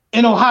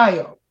in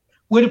Ohio,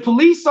 where the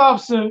police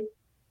officer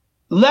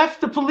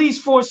left the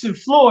police force in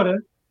Florida,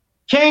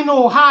 came to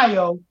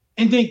Ohio,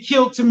 and then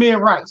killed Tamir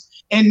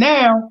Rice. And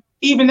now,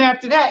 even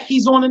after that,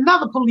 he's on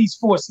another police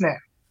force now.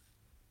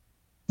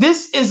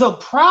 This is a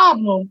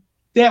problem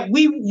that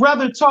we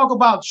rather talk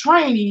about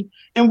training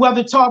and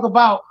rather talk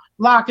about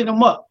locking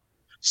them up.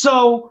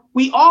 So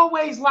we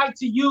always like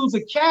to use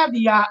a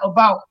caveat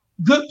about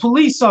good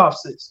police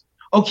officers,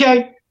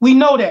 okay? We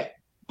know that,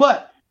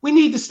 but we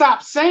need to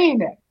stop saying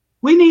that.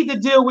 We need to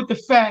deal with the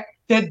fact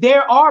that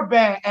there are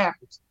bad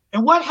apples.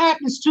 And what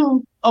happens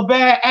to a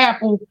bad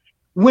apple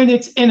when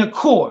it's in a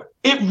core?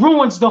 It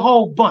ruins the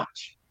whole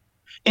bunch.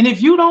 And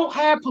if you don't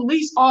have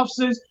police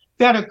officers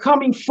that are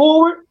coming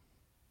forward,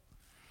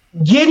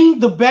 getting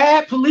the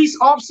bad police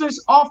officers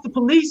off the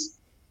police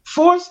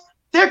force,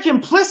 they're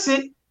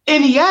complicit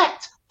in the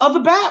act of the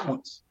bad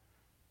ones.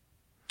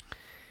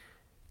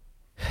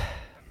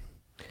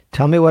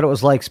 Tell me what it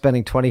was like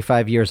spending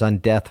 25 years on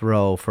death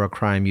row for a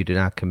crime you did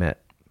not commit.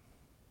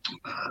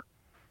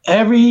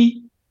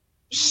 Every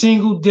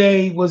single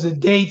day was a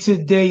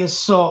day-to-day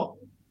assault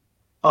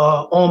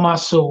on my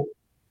soul.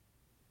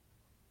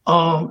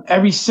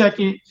 Every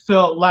second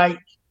felt like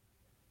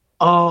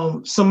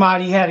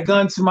somebody had a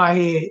gun to my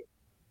head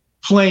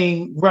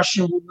playing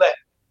Russian roulette.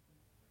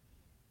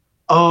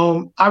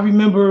 I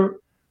remember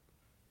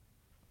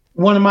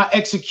one of my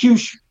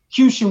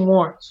execution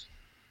warrants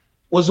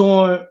was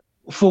on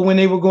for when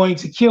they were going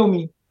to kill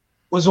me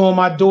was on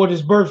my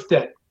daughter's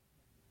birthday.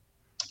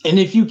 And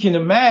if you can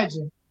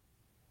imagine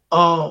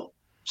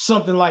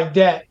something like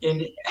that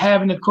and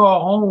having to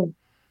call home,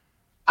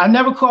 I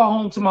never called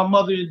home to my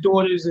mother and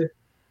daughters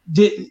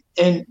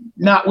and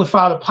not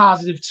without a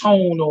positive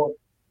tone or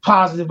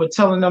positive or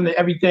telling them that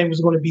everything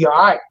was going to be all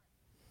right.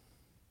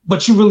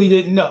 But you really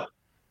didn't know,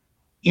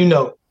 you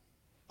know.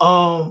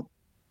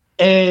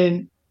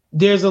 And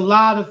there's a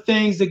lot of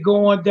things that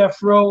go on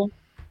death row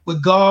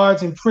with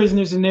guards and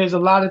prisoners, and there's a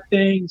lot of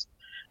things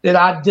that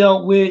I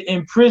dealt with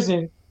in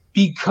prison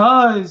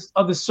because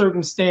of the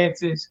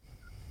circumstances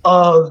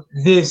of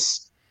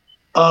this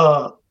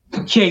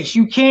case.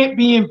 You can't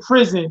be in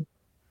prison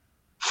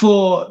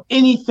for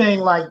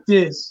anything like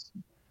this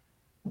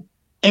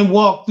and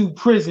walk through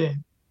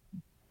prison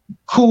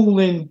cool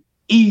and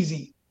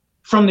easy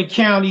from the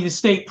county to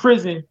state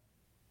prison.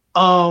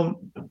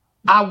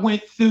 I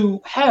went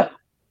through hell.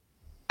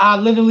 I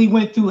literally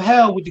went through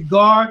hell with the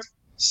guards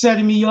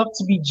setting me up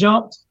to be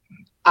jumped.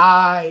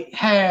 I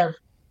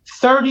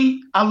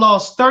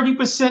lost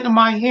 30% of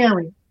my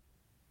hearing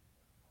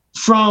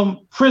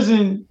from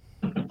prison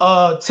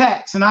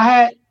attacks. And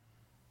I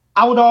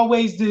would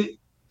always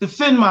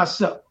defend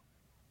myself,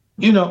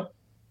 you know,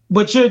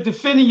 but you're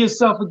defending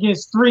yourself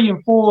against 3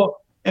 and 4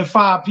 and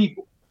 5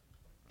 people.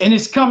 And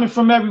it's coming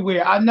from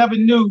everywhere. I never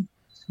knew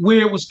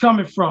where it was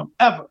coming from,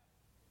 ever.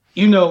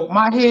 You know,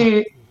 my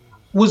head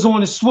was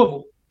on a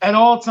swivel at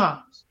all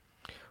times.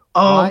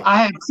 I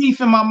had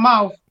teeth in my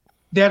mouth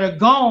that are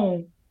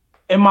gone,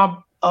 in my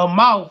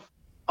mouth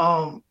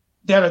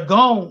that are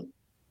gone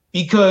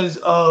because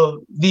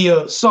of the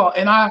assault.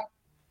 And I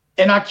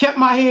kept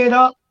my head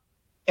up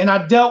and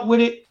I dealt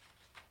with it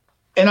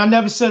and I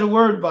never said a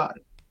word about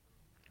it.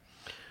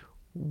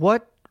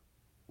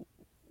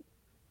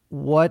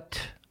 What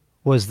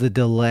was the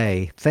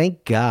delay?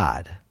 Thank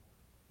God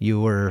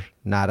you were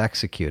not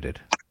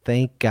executed.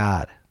 Thank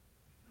God.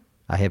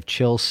 I have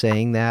chills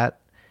saying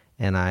that,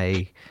 and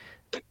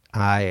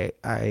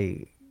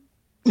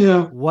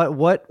yeah. What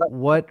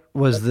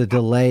was the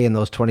delay in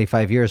those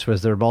 25 years?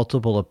 Was there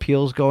multiple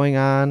appeals going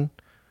on?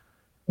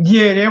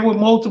 Yeah, there were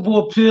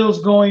multiple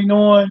appeals going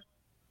on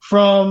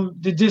from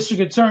the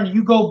district attorney.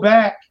 You go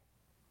back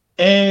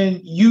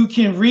and you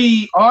can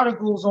read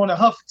articles on the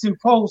Huffington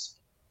Post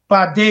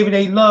by David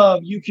A.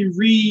 Love. You can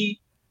read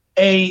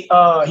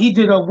he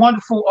did a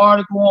wonderful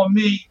article on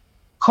me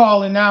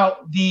calling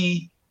out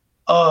the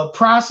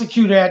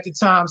prosecutor at the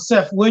time,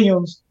 Seth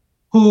Williams,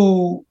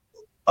 who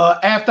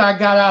after I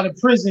got out of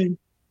prison,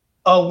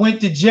 went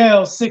to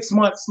jail 6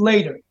 months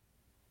later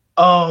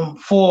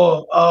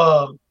for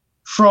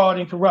fraud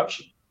and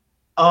corruption.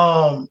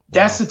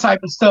 That's the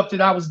type of stuff that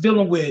I was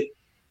dealing with.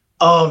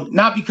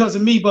 Not because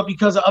of me, but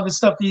because of other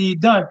stuff that he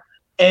had done.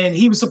 And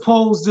he was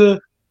supposed to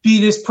be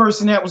this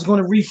person that was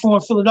going to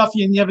reform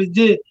Philadelphia and never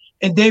did.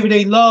 And David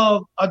A.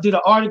 Love did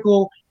an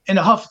article in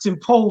the Huffington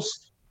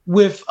Post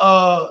with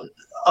on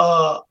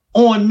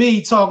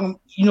me talking,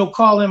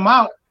 calling him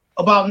out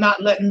about not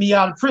letting me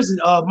out of prison.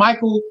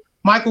 Michael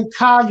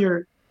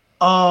Collier,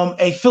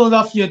 a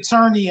Philadelphia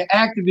attorney and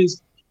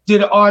activist,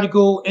 did an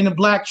article in the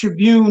Black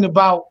Tribune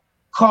about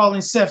calling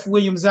Seth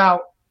Williams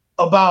out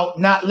about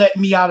not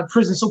letting me out of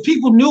prison. So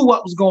people knew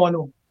what was going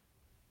on.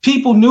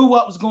 People knew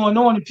what was going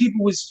on, and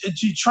people was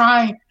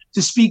trying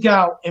to speak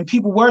out, and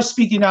people were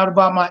speaking out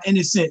about my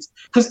innocence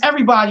because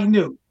everybody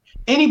knew.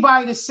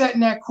 Anybody that sat in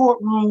that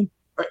courtroom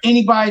or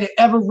anybody that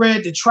ever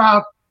read the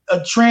trial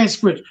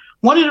transcript,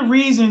 one of the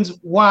reasons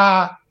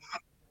why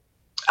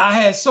I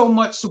had so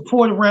much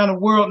support around the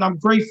world, and I'm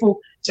grateful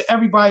to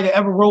everybody that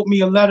ever wrote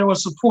me a letter or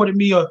supported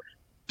me or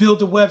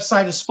built a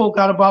website or spoke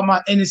out about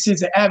my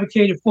innocence and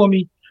advocated for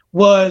me,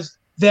 was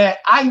that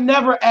I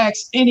never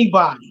asked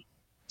anybody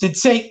to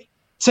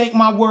take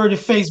my word at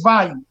face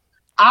value.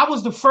 I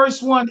was the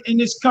first one in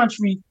this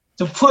country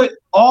to put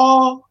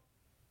all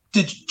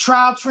the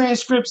trial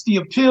transcripts, the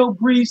appeal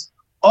briefs,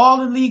 all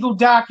the legal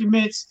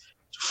documents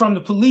from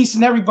the police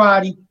and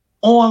everybody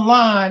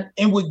online,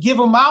 and would give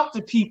them out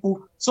to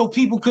people so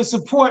people could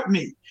support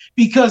me.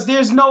 Because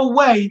there's no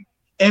way,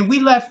 and we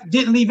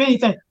didn't leave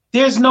anything,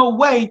 there's no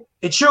way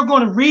that you're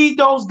going to read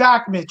those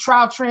documents,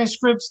 trial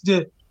transcripts,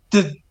 the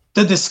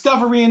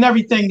discovery and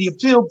everything, the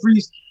appeal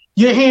briefs,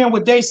 you're hearing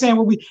what they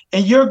saying,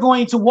 and you're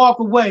going to walk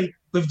away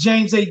with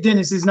James A.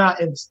 Dennis is not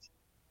innocent.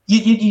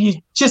 You're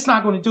just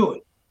not going to do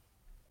it.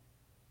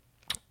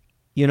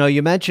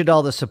 You mentioned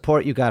all the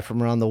support you got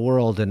from around the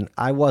world, and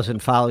I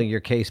wasn't following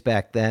your case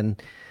back then.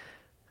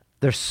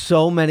 There's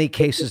so many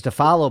cases to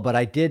follow, but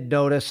I did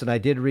notice, and I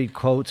did read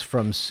quotes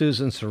from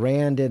Susan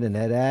Sarandon and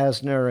Ed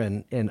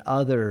Asner and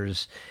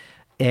others.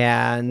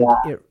 And,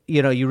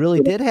 you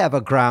really did have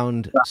a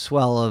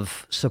groundswell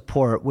of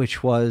support,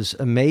 which was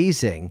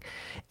amazing.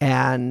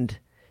 And,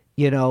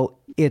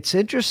 it's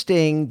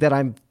interesting that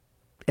I'm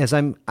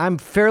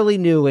fairly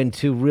new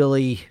into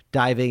really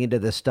diving into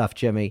this stuff,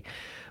 Jimmy.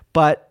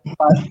 But,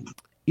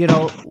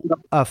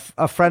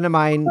 a friend of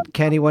mine,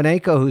 Kenny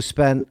Wanenko, who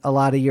spent a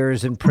lot of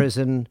years in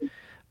prison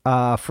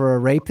for a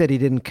rape that he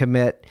didn't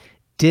commit,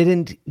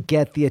 didn't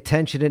get the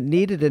attention it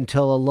needed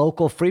until a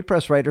local Free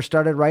Press writer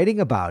started writing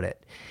about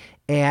it.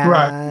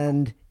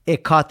 And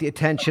it caught the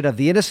attention of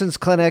the Innocence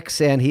Clinics,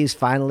 and he's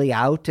finally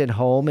out and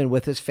home and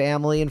with his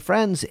family and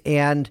friends.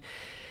 And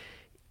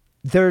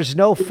there's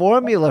no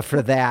formula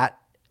for that.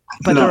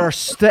 But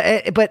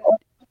but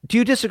do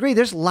you disagree?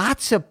 There's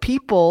lots of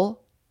people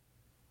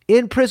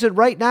in prison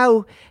right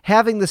now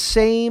having the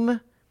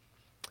same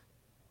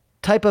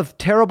type of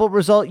terrible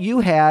result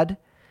you had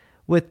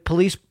with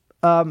police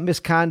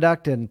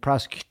misconduct and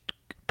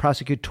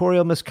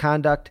prosecutorial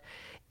misconduct,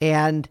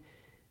 and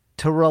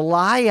to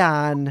rely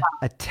on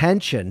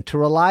attention, to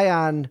rely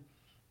on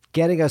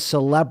getting a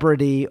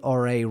celebrity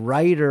or a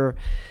writer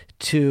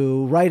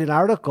to write an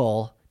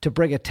article to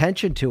bring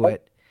attention to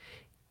it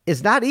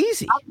is not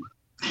easy.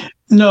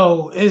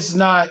 No, it's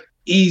not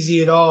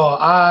easy at all.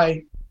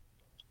 I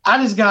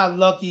just got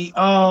lucky.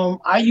 I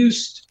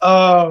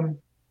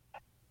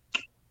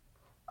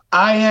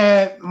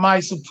had my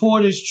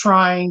supporters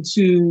trying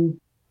to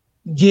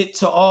get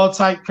to all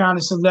type kind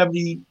of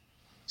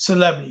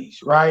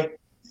celebrities, right?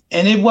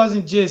 And it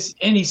wasn't just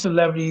any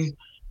celebrities.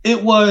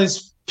 It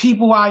was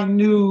people I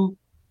knew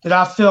that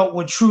I felt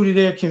were true to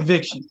their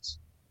convictions.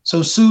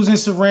 So Susan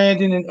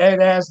Sarandon and Ed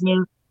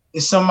Asner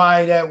is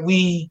somebody that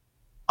we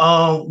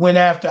went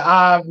after.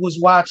 I was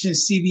watching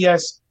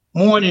CBS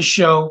Morning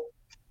Show,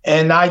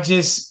 and I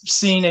just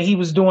seen that he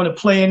was doing a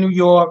play in New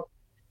York.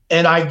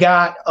 And I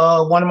got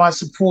one of my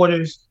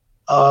supporters,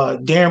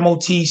 Darren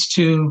Motis,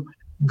 to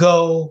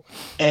go,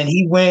 and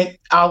he went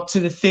out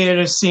to the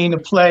theater, seeing the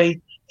play,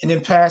 and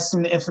then passed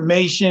him the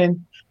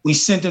information. We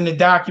sent him the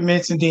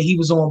documents, and then he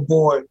was on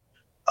board.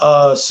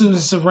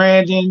 Susan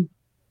Sarandon,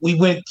 we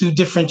went through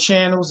different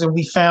channels, and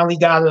we finally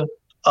got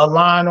a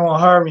line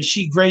on her, and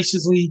she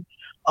graciously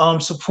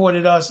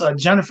supported us.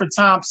 Jennifer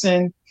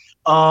Thompson,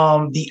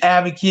 the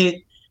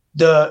advocate,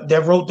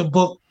 that wrote the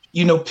book,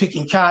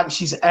 Picking Cotton.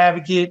 She's an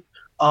advocate.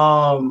 We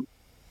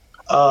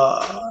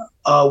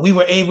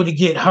were able to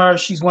get her.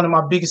 She's one of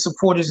my biggest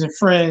supporters and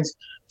friends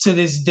to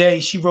this day.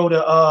 She wrote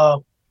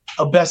a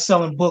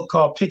best-selling book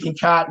called Picking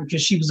Cotton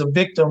because she was a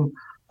victim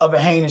of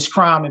a heinous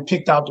crime and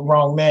picked out the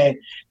wrong man.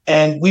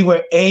 And we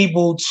were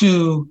able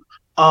to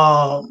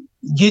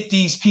get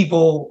these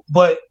people,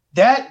 but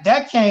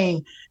that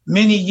came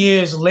many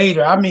years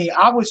later. I mean,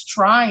 I was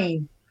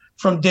trying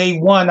from day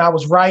one. I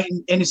was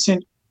writing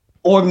innocent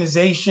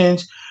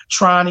organizations,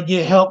 trying to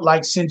get help.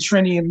 Like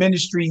Centennial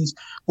Ministries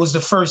was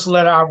the first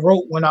letter I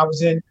wrote when I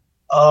was in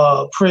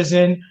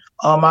prison.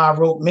 I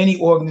wrote many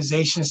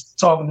organizations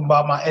talking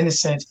about my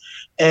innocence.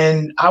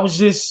 And I was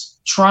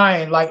just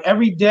trying, like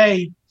every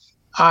day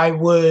I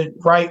would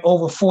write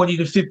over 40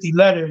 to 50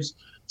 letters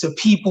to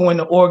people in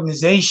the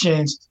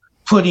organizations,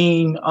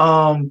 putting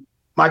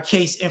my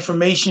case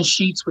information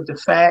sheets with the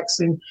facts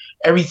and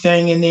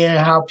everything in there,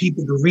 and how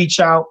people could reach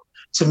out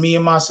to me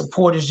and my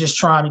supporters just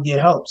trying to get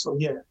help. So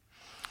yeah,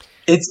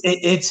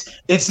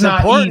 it's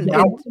not important.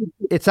 easy.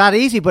 It's not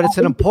easy, but it's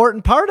an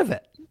important part of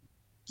it.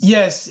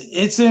 Yes,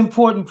 it's an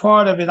important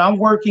part of it. I'm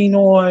working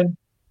on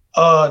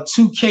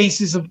 2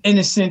 cases of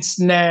innocence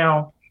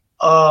now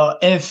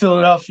in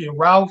Philadelphia.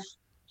 Ralph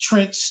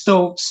Trent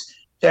Stokes,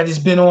 that has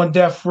been on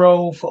death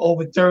row for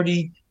over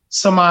 30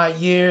 some odd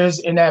years,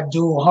 and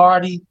Abdul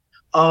Hardy,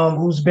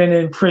 who's been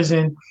in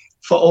prison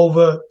for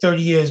over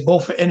 30 years,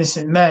 both for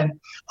innocent men.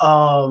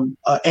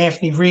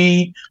 Anthony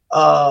Reed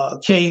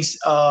case.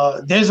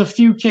 There's a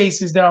few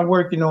cases that I'm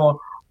working on.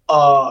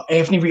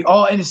 Anthony Reed,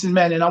 all innocent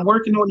men, and I'm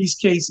working on these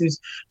cases,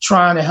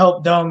 trying to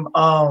help them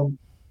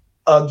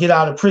get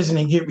out of prison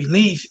and get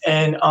relief.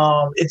 And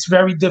it's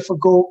very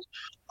difficult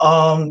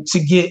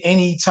to get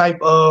any type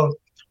of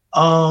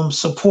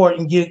support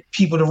and get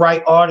people to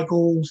write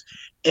articles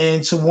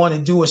and to want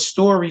to do a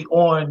story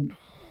on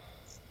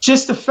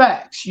just the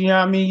facts. You know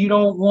what I mean? You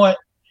don't want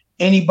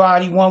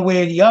anybody one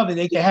way or the other.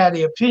 They can have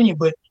their opinion,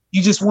 but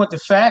you just want the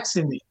facts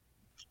in there,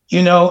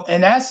 you know,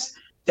 and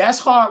that's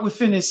hard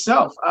within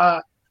itself,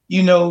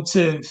 you know,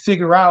 to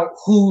figure out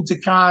who to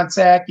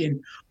contact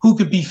and who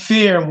could be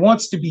fair and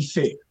wants to be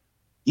fair,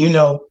 you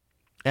know?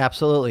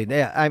 Absolutely.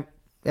 Yeah.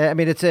 I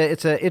mean, it's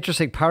an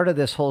interesting part of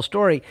this whole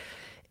story.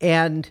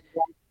 And,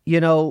 you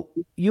know,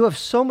 you have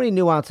so many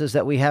nuances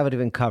that we haven't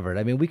even covered.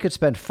 I mean, we could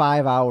spend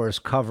 5 hours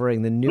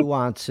covering the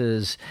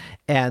nuances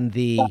and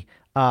the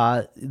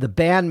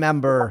band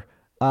member,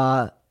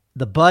 the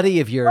buddy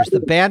of yours, the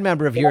band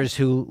member of yours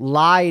who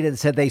lied and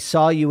said they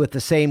saw you with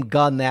the same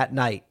gun that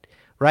night.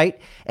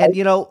 Right. And,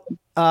 you know,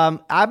 I'm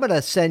going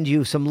to send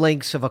you some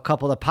links of a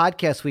couple of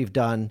podcasts we've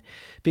done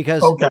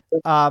because,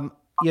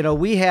 you know,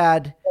 we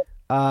had,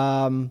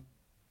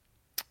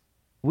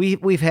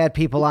 we've had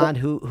people on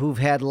who've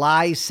had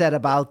lies said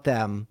about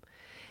them.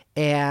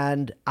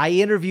 And I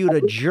interviewed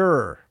a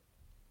juror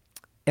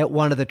at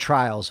one of the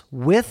trials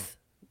with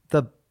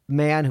the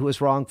man who was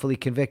wrongfully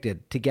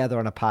convicted together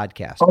on a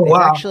podcast. Oh,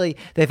 wow.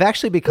 They've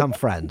actually become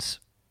friends.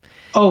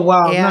 Oh,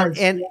 wow.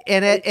 And, Nice.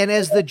 and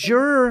as the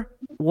juror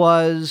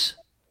was,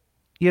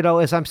 you know,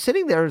 as I'm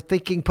sitting there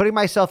thinking, putting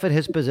myself in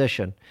his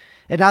position,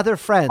 and now they're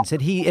friends,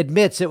 and he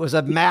admits it was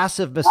a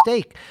massive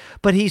mistake,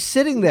 but he's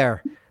sitting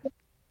there.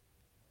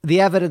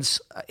 The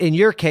evidence in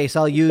your case,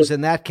 I'll use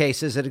in that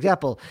case as an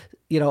example.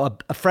 You know,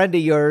 a friend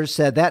of yours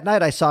said that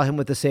night I saw him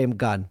with the same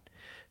gun.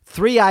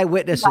 3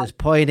 eyewitnesses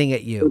pointing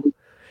at you.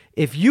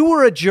 If you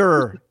were a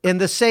juror in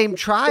the same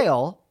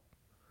trial,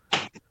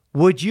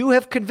 would you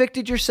have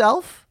convicted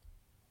yourself?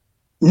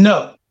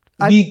 No,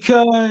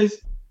 because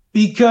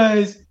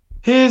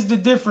here's the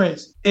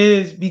difference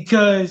is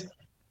because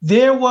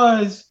there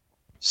was,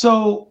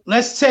 so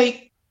let's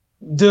take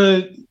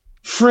the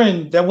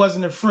friend that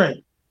wasn't a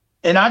friend.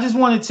 And I just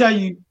want to tell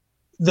you,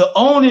 the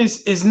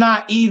onus is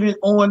not even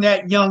on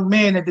that young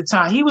man at the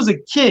time. He was a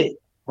kid,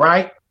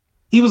 right?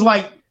 He was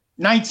like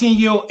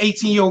 19-year-old,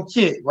 18-year-old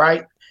kid,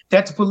 right?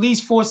 That the police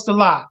forced to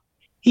lie.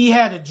 He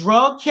had a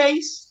drug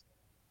case,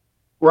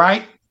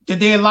 right? That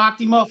they had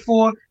locked him up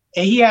for.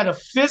 And he had a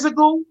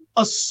physical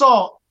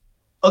assault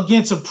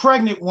against a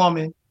pregnant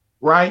woman,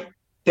 right?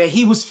 That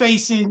he was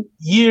facing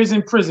years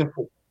in prison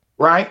for,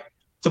 right?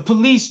 The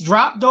police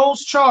dropped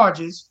those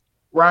charges,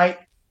 right?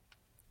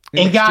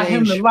 And got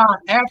him to lie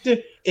after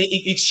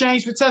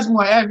exchange for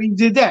testimony after he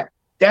did that.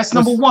 That's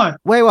number one.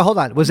 Wait, hold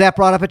on. Was that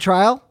brought up at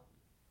trial?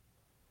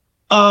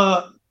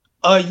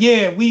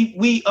 Yeah,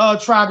 we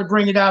tried to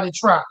bring it out at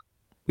trial.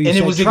 And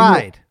it was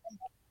tried.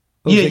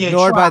 It was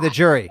ignored by the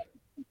jury.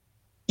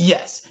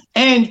 Yes.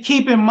 And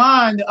keep in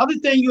mind, the other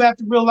thing you have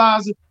to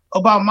realize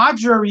about my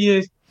jury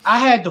is I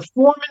had the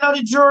foreman of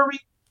the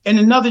jury and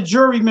another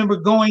jury member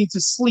going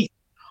to sleep.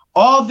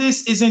 All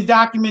this is in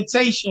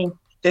documentation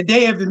that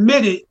they have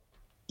admitted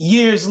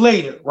years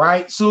later,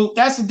 right? So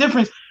that's the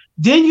difference.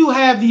 Then you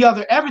have the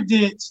other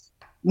evidence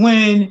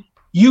when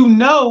you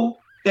know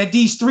that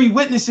these 3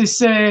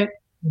 witnesses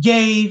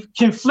gave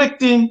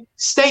conflicting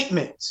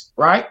statements,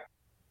 right?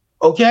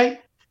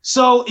 Okay.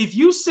 So if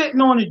you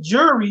sitting on a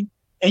jury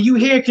and you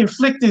hear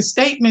conflicting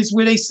statements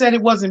where they said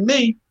it wasn't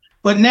me,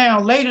 but now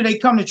later they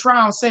come to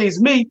trial and say it's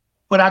me,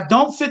 but I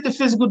don't fit the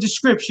physical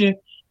description,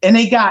 and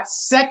they got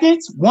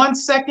seconds, 1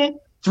 second,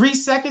 3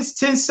 seconds,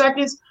 10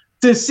 seconds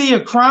to see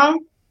a crime,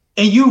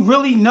 and you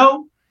really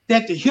know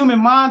that the human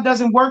mind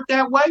doesn't work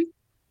that way,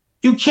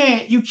 you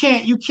can't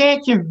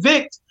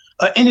convict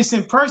an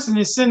innocent person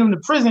and send them to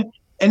prison.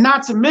 And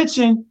not to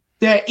mention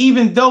that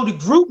even though the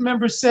group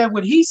member said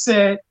what he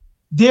said,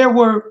 there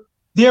were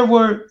there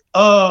were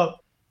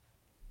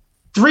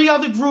 3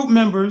 other group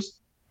members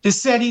that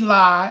said he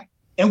lied,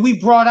 and we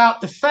brought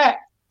out the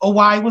fact of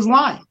why he was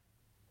lying.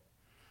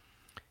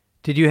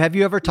 Have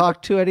you ever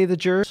talked to any of the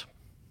jurors?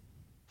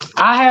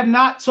 I have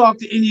not talked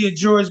to any of the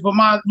jurors, but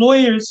my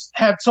lawyers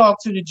have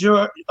talked to the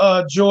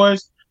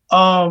jurors.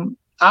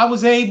 I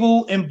was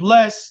able and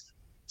blessed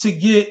to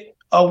get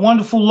a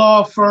wonderful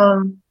law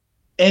firm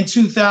in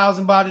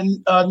 2000 by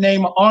the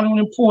name of Arnold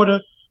and Porter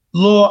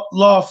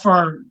law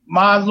firm.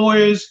 My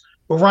lawyers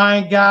were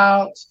Ryan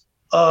Giles,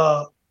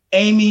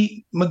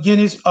 Amy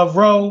McGinnis of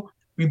Rowe,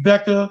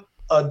 Rebecca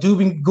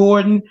Dubin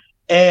Gordon,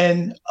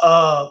 and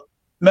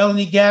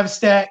Melanie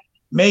Gavistack,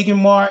 Megan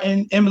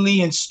Martin,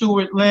 Emily and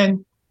Stuart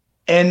Lynn,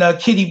 and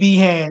Kitty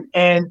Behan.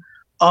 And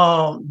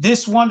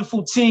this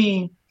wonderful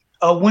team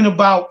went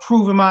about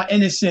proving my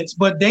innocence,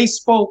 but they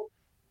spoke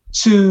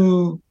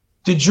to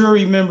the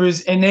jury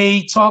members and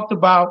they talked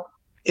about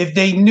if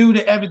they knew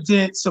the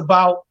evidence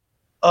about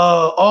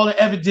all the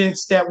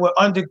evidence that were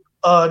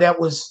that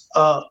was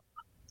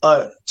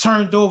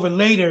turned over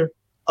later,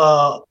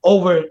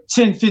 over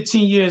 10,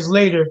 15 years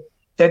later,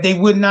 that they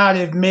would not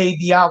have made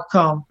the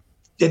outcome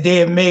that they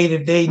have made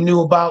if they knew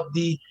about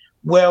the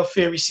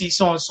welfare receipts,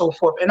 so on and so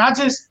forth. And I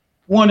just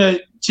want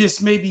to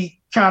just maybe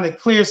kind of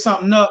clear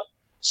something up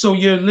so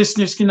your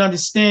listeners can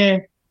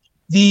understand.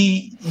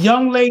 The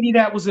young lady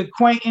that was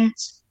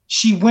acquaintance,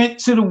 she went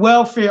to the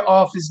welfare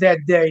office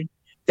that day.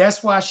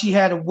 That's why she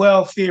had a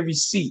welfare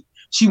receipt.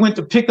 She went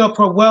to pick up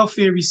her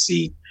welfare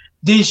receipt.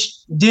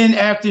 Then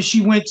after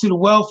she went to the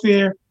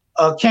welfare,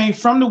 came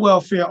from the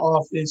welfare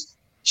office,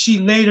 she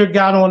later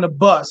got on the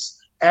bus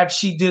after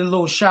she did a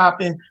little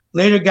shopping,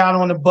 later got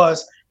on the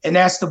bus. And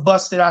that's the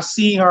bus that I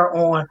seen her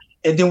on.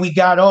 And then we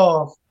got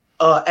off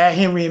at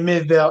Henry and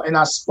Midvale, and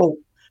I spoke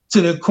to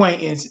the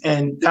acquaintance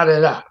and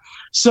da-da-da.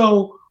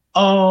 So,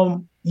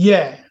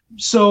 yeah.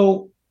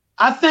 So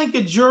I think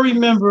a jury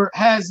member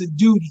has a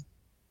duty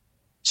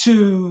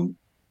to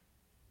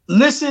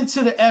listen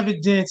to the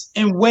evidence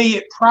and weigh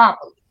it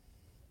properly,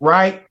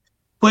 right?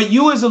 But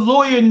you as a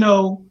lawyer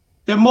know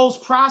that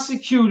most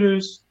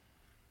prosecutors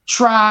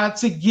try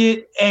to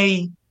get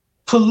a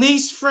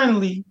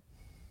police-friendly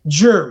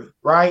jury,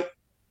 right?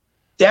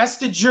 That's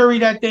the jury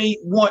that they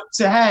want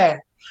to have.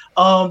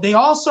 They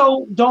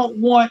also don't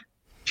want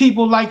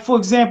people like, for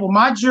example,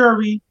 my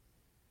jury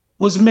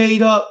was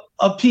made up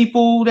of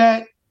people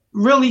that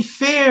really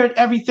feared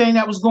everything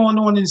that was going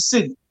on in the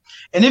city.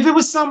 And if it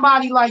was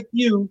somebody like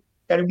you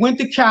that went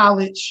to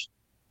college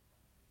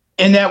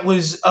and that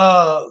was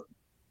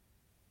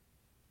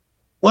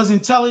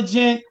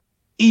intelligent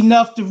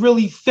enough to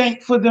really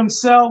think for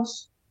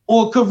themselves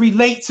or could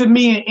relate to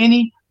me in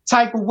any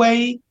type of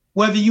way,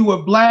 whether you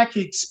were Black,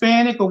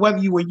 Hispanic, or whether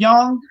you were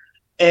young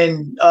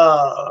and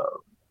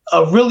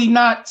really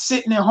not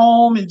sitting at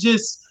home and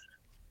just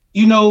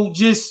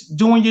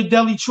doing your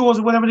daily chores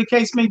or whatever the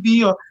case may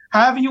be, or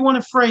however you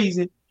want to phrase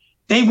it,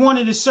 they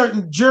wanted a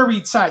certain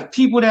jury type,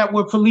 people that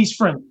were police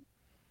friendly.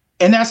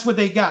 And that's what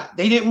they got.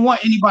 They didn't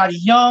want anybody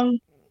young,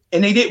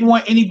 and they didn't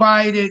want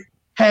anybody that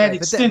had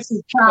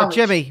extensive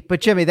college.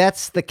 But Jimmy,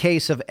 that's the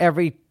case of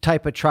every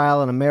type of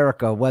trial in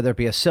America, whether it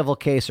be a civil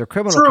case or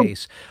criminal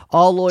case.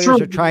 All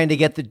lawyers are trying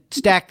to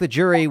stack the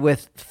jury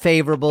with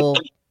favorable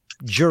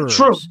jurors.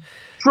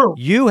 True.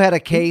 You had a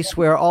case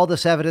where all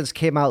this evidence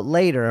came out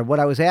later, and what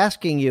I was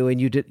asking you,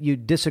 and you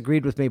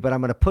disagreed with me, but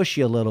I'm going to push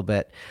you a little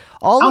bit.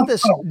 All of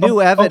this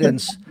new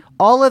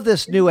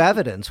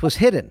evidence was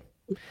hidden.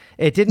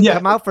 It didn't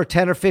come out for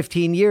 10 or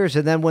 15 years.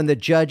 And then when the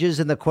judges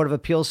in the Court of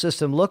Appeals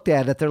system looked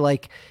at it, they're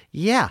like,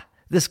 yeah,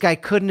 this guy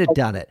couldn't have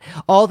done it.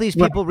 All these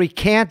people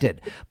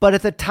recanted. But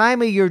at the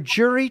time of your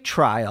jury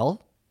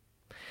trial,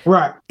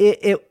 right,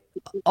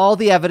 all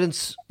the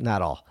evidence,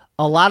 not all,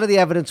 a lot of the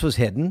evidence was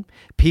hidden.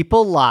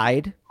 People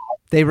lied.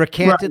 They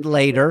recanted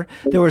later.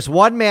 There was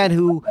one man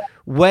who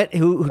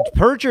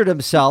perjured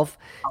himself,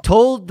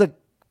 told the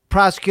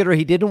prosecutor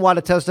he didn't want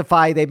to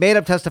testify. They made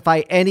him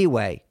testify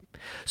anyway.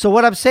 So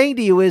what I'm saying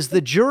to you is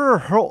the juror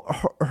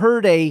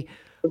heard a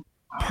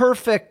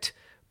perfect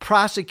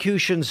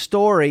prosecution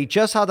story,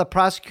 just how the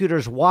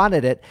prosecutors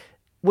wanted it,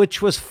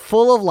 which was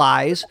full of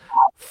lies,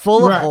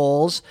 full of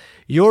holes.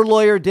 Your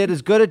lawyer did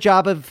as good a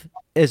job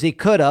as he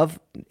could have.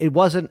 It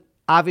wasn't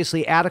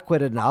obviously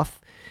adequate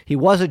enough. He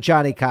wasn't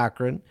Johnny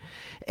Cochran,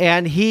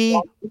 and he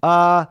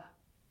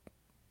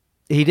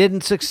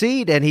didn't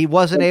succeed, and he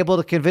wasn't able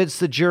to convince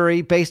the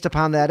jury based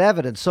upon that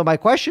evidence. So my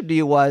question to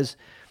you was,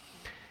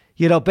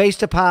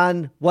 based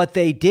upon what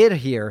they did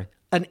here,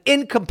 an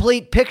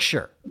incomplete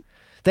picture.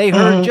 They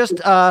heard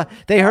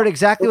they heard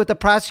exactly what the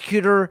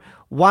prosecutor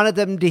wanted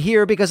them to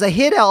hear because they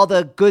hid all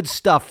the good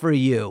stuff for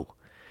you.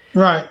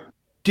 Right.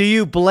 Do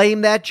you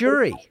blame that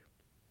jury?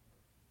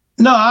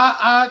 No,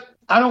 I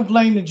don't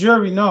blame the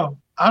jury. No,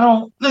 I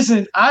don't.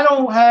 Listen, I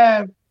don't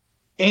have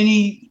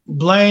any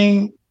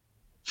blame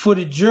for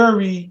the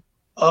jury.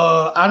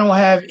 I don't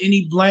have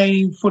any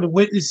blame for the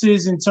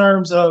witnesses in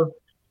terms of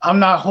I'm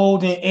not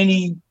holding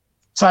any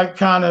type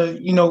kind of,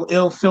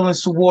 ill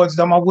feelings towards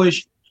them. I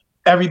wish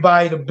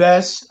everybody the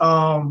best.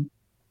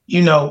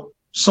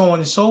 so on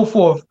and so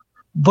forth.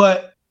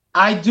 But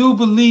I do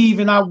believe,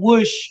 and I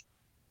wish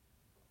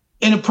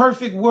in a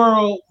perfect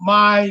world,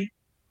 my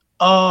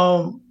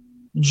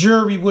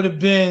jury would have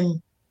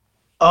been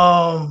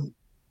 12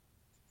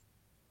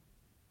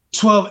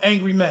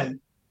 Angry Men,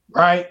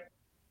 right?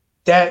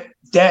 That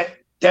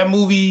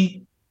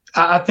movie,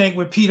 I think,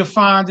 where Peter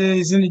Fonda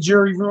is in the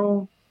jury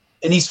room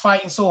and he's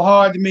fighting so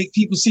hard to make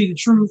people see the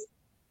truth.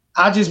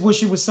 I just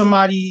wish it was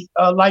somebody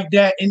like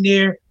that in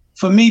there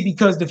for me,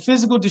 because the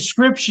physical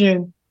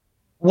description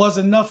was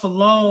enough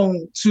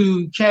alone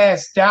to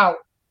cast doubt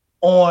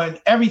on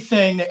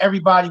everything that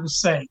everybody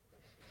was saying.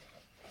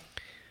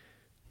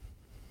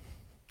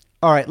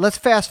 All right, let's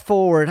fast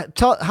forward.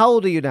 How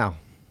old are you now?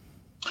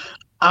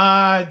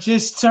 I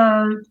just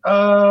turned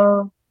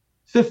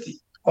 50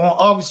 on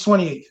August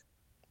 28th.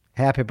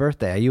 Happy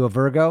birthday. Are you a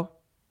Virgo?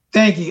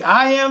 Thank you.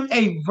 I am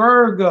a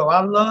Virgo.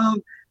 I love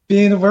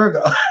being a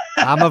Virgo.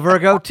 I'm a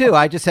Virgo too.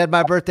 I just had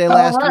my birthday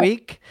last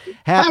week.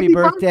 Happy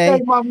birthday,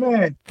 my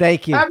man.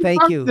 Thank you. Happy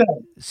Thank you. birthday.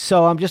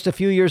 So I'm just a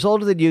few years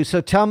older than you.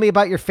 So tell me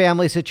about your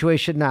family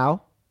situation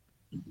now.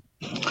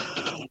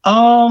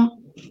 How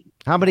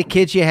many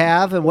kids you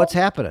have and what's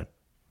happening?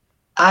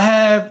 I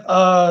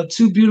have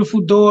 2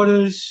 beautiful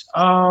daughters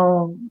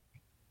that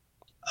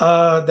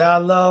I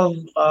love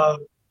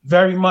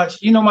very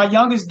much. You know, my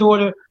youngest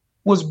daughter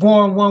was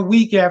born 1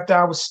 week after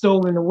I was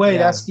stolen away.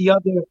 Yeah. That's the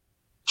other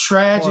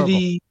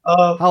tragedy.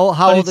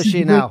 How old is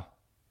she now?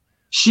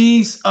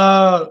 She's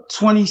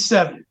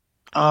 27.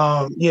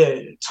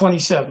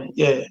 27.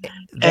 Yeah.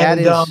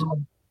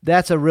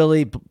 That's a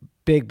really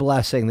big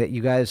blessing that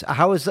you guys.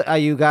 How's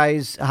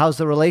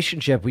the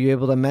relationship? Were you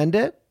able to mend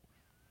it?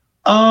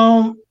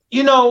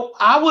 You know,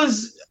 I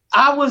was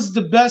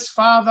the best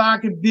father I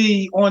could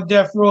be on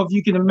death row. If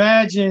you can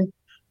imagine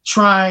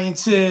trying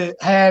to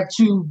have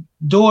 2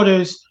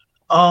 daughters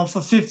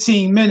for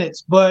 15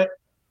 minutes. But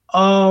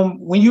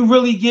when you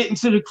really get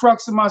into the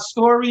crux of my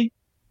story,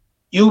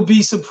 you'll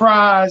be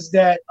surprised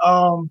that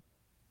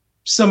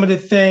some of the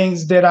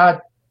things that I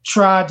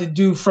tried to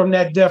do from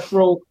that death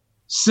row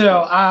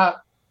cell,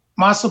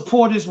 my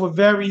supporters were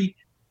very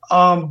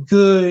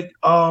good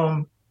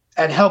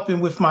at helping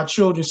with my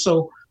children.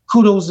 So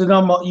kudos to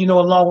them, you know,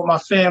 along with my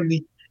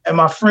family and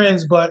my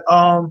friends. But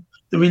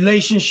the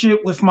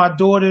relationship with my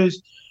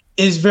daughters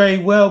is very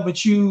well,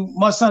 but you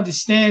must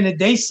understand that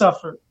they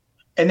suffered,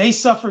 and they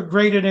suffered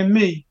greater than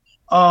me.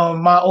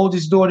 My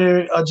oldest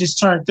daughter just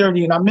turned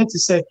 30, and I meant to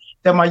say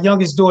that my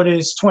youngest daughter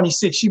is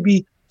 26. She'll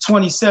be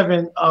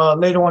 27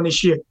 later on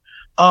this year.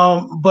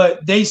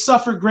 But they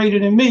suffered greater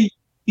than me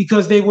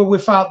because they were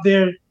without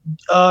their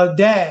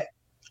dad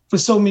for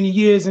so many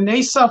years, and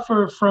they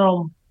suffer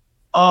from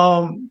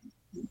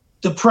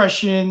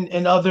depression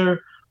and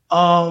other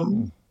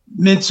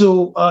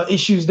mental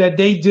issues that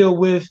they deal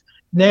with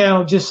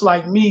now, just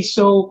like me.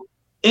 So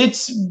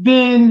it's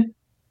been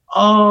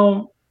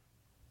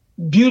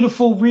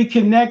beautiful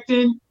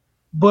reconnecting,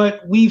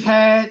 but we've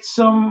had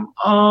some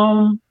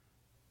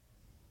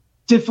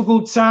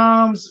difficult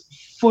times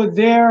for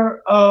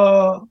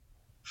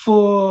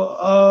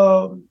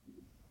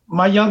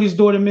my youngest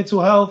daughter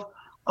mental health.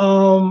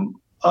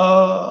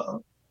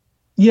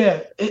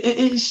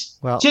 It's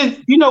just,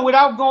 you know,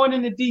 without going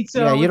into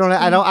detail. Yeah, you don't.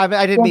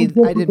 I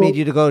didn't mean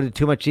you to go into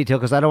too much detail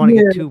because I don't want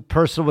to get too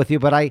personal with you.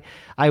 But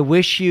I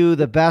wish you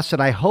the best,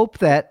 and I hope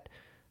that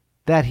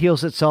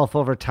heals itself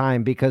over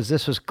time, because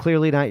this was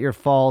clearly not your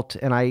fault,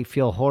 and I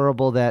feel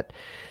horrible that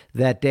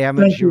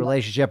damaged your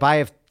relationship. I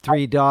have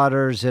 3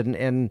 daughters,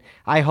 and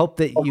I hope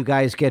that you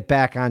guys get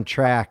back on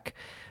track.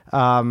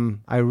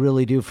 I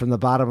really do, from the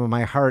bottom of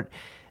my heart.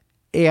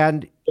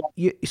 And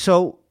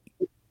so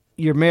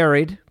you're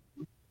married.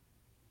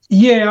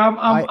 Yeah,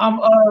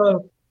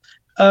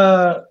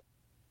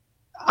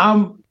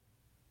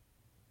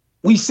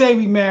 we say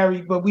we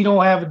married, but we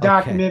don't have a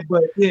document. Okay.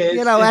 But yeah,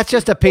 you know, that's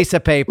just a piece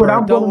of paper.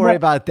 Don't worry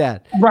about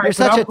that. Right. You're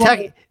such a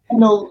tech. You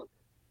know,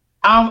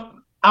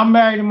 I'm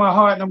married in my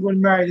heart, and I'm going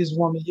to marry this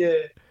woman. Yeah,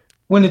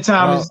 when the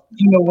time is,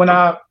 you know, when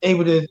I'm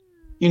able to,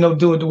 you know,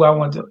 do it the way I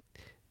want to do it.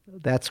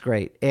 That's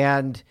great.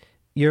 And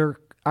you're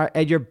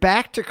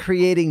back to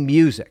creating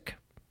music.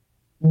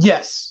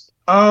 Yes.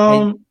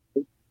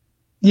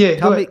 Yeah.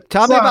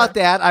 Tell me about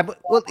that.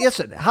 Well,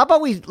 listen. How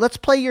about let's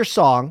play your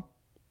song?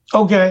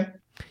 Okay.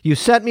 You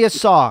sent me a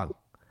song.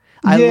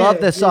 I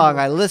love this song.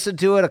 I listened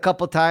to it a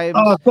couple times.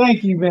 Oh,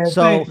 thank you, man.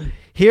 So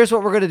here's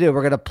what we're going to do.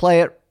 We're going to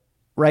play it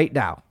right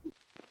now.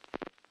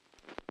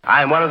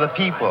 I am one of the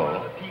people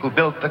who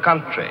built the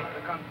country.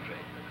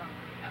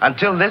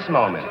 Until this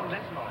moment,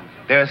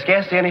 there is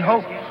scarcely any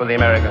hope for the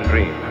American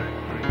dream,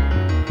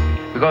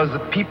 because the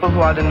people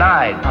who are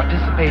denied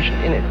participation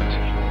in it,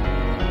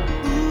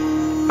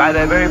 by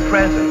their very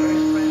presence,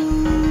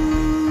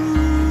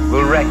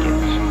 will wreck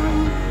it.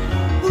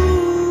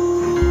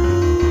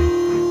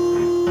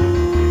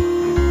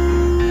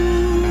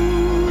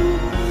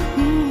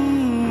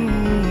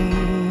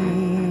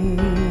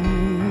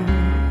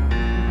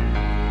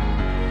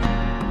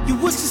 You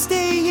wish to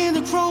stay in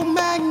the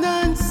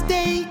Cro-Magnon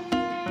state.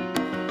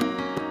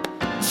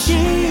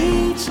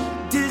 Change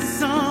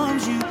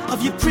disarms you.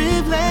 of your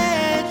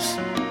privilege.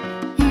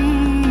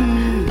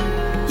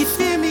 You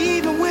fear me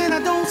even when I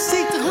don't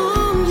seek to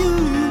harm you.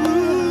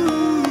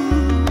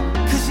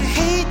 'Cause you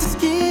hate the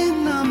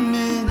skin I'm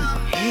in.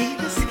 Hate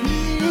the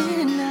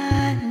skin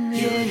I'm in.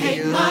 You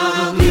hate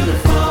my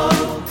beautiful,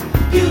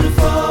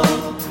 beautiful,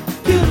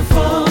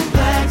 beautiful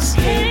black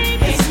skin.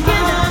 Hate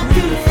my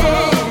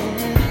beautiful,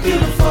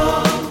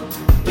 beautiful,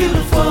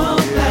 beautiful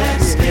black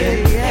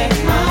skin.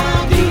 Hate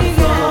my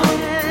beautiful,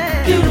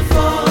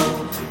 beautiful,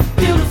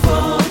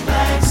 beautiful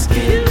black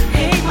skin.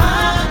 Hate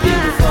my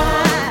beautiful,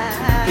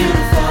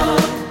 beautiful,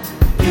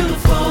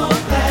 beautiful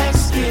black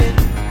skin.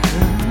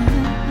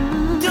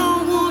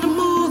 Don't wanna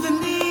move the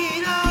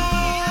needle.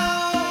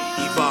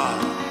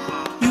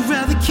 You'd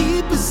rather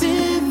keep us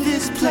in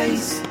this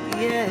place.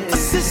 A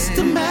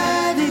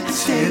systematic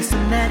state.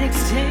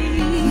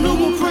 No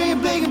more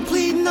praying, begging,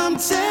 pleading, I'm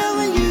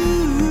telling you.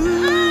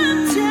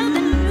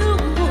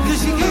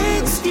 'Cause you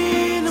hate the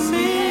skin of me.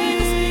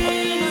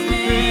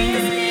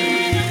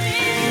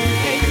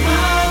 Hate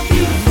my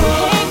beautiful,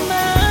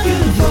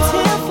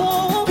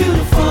 beautiful,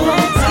 beautiful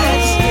black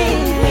skin.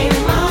 Hate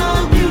my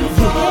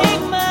beautiful,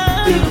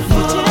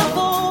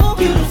 beautiful,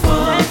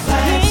 beautiful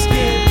black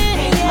skin.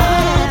 Hate my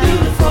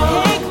beautiful,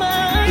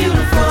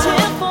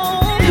 beautiful,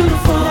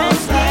 beautiful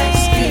black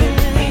skin.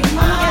 Hate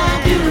my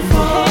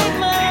beautiful,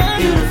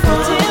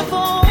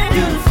 beautiful,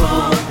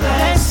 beautiful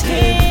black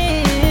skin.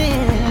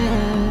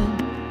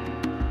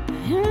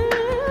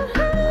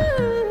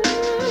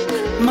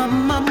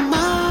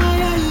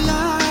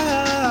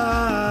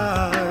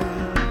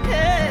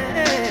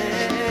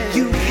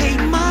 You hate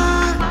my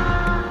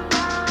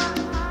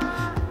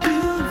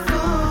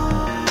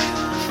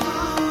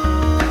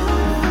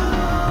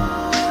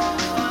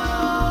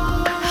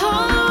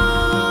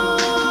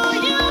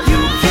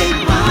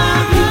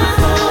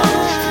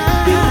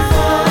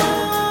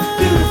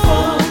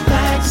beautiful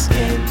black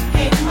skin.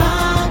 Hate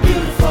my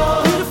beautiful,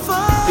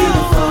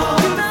 beautiful,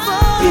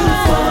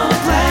 beautiful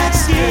black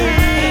skin.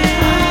 Hate my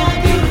beautiful,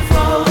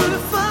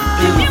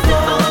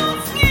 beautiful,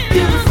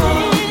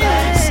 beautiful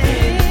black skin.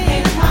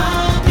 Hate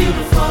my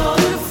beautiful,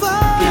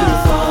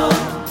 beautiful,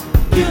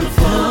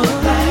 beautiful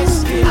black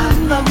skin. I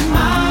love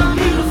my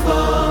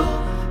beautiful,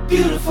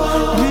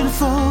 beautiful,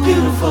 beautiful,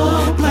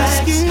 beautiful black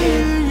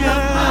skin.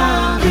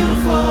 Yeah,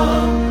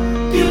 beautiful,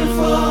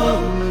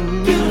 beautiful,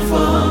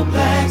 beautiful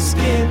black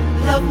skin.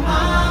 Love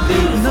my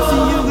beautiful.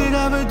 Nothing you could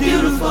ever do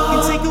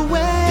can take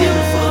away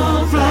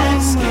beautiful black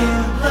skin.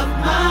 Love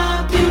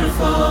my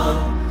beautiful,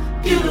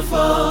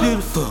 beautiful,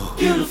 beautiful,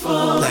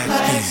 beautiful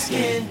black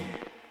skin.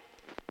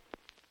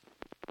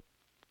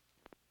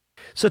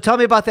 So tell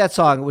me about that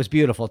song. It was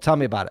beautiful. Tell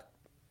me about it.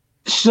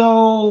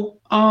 So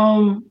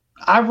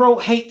I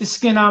wrote Hate the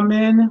Skin I'm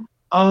In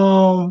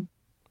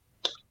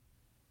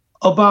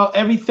about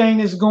everything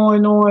that's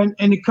going on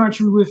in the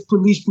country with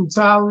police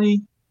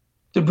brutality,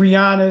 the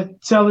Breonna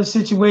Taylor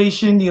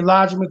situation, the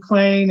Elijah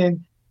McClain,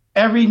 and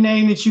every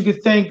name that you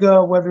could think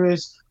of, whether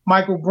it's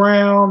Michael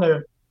Brown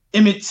or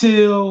Emmett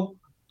Till,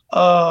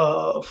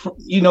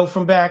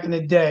 from back in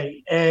the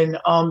day. And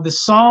the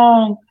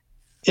song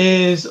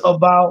is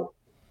about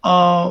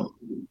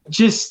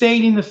just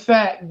stating the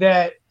fact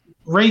that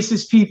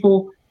racist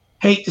people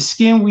hate the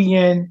skin we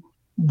in,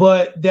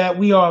 but that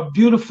we are a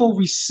beautiful,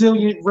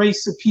 resilient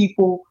race of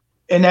people,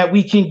 and that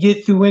we can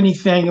get through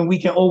anything and we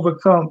can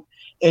overcome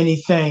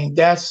anything.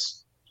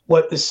 That's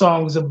what the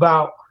song is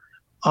about.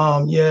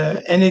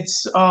 And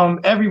it's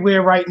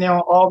everywhere right now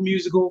on all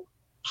musical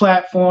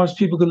platforms.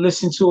 People can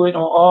listen to it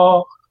on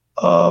all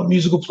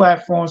musical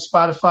platforms,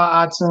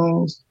 Spotify,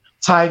 iTunes,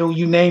 Tidal,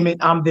 you name it,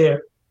 I'm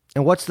there.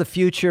 And what's the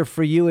future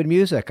for you in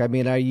music? I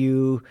mean, are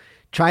you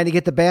trying to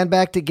get the band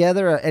back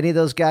together? Are any of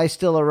those guys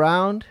still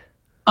around?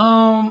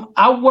 The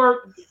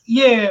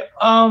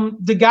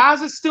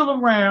guys are still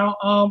around.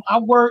 I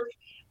work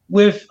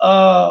with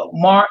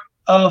Mark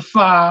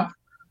 5.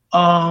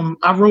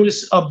 I wrote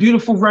a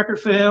beautiful record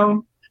for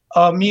him.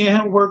 Me and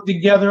him work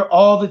together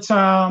all the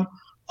time.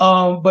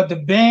 But the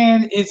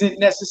band isn't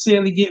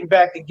necessarily getting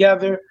back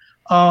together.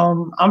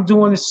 I'm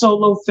doing a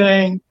solo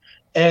thing,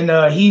 and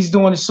he's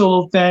doing a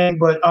solo thing,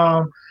 but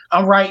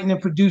I'm writing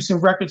and producing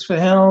records for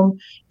him,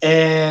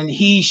 and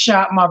he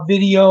shot my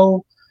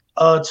video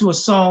to a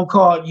song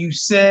called You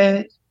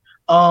Said,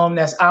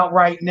 that's out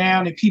right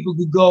now, that people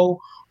could go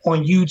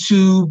on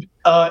YouTube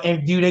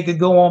and view. They could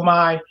go on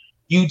my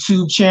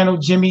YouTube channel,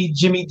 Jimmy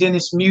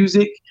Dennis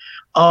Music,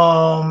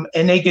 and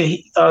they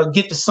could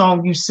get the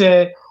song You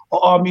Said on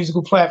all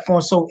musical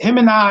platforms. So him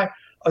and I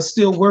are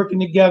still working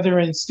together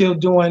and still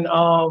doing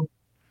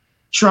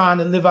trying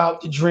to live out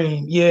the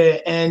dream. Yeah.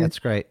 And that's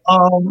great.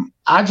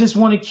 I just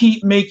want to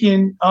keep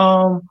making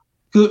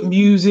good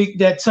music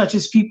that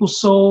touches people's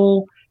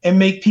soul and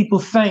make people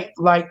think,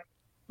 like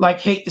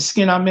Hate the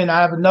Skin I'm In.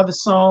 I have another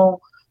song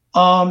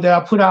that I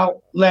put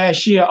out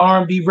last year,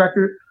 R&B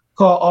record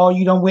called All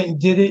You Done Went and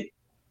Did It,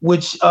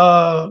 which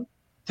that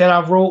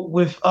I wrote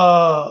with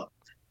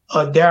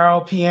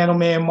Daryl Piano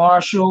Man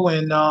Marshall,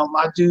 and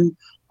I do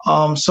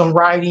some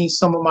writing,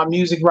 some of my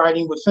music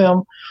writing with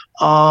him.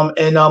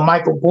 And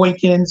Michael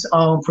Boykins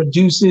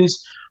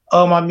produces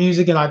my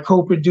music, and I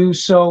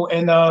co-produce. So,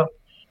 and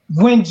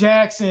Gwen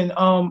Jackson,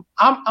 I'm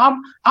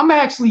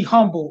actually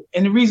humble.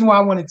 And the reason why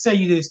I want to tell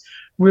you this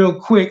real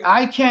quick,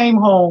 I came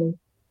home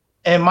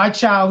and my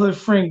childhood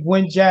friend,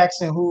 Gwen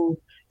Jackson, who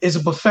is a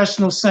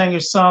professional singer,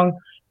 sung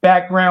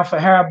background for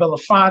Harry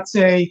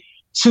Belafonte,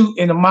 Toot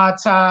and the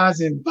Matas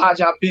and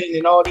Baja Benton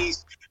and all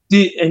these,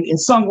 and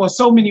sung on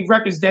so many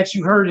records that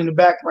you heard in the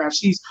background.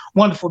 She's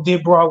wonderful,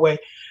 did Broadway.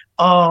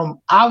 I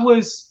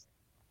was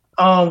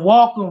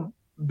welcomed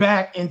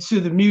back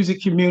into the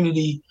music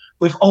community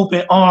with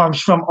open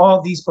arms from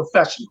all these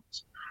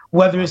professionals,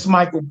 whether it's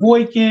Michael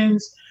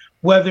Boykins,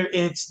 whether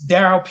it's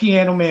Daryl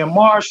Piano Man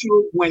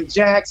Marshall, Gwen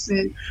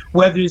Jackson,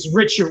 whether it's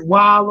Richard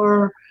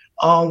Waller,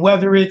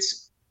 whether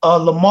it's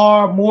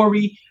Lamar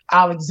Maury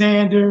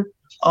Alexander,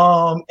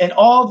 and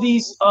all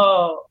these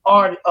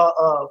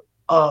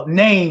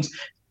names,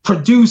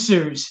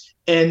 producers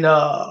and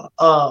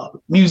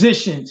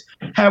musicians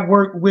have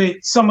worked with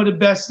some of the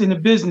best in the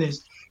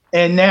business.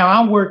 And now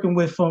I'm working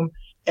with them.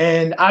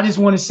 And I just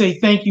want to say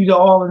thank you to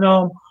all of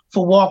them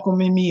for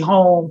welcoming me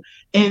home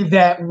in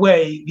that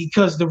way,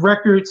 because the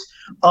records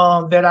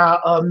that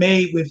I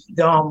made with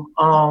them,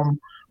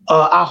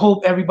 I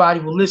hope everybody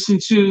will listen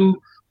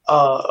to.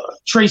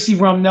 Tracy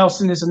Rum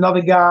Nelson is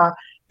another guy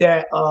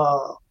that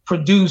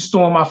produced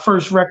on my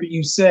first record,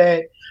 You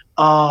Said.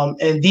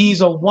 And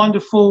these are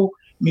wonderful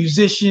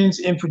musicians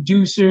and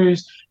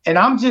producers. And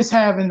I'm just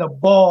having a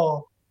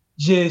ball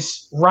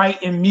just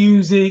writing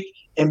music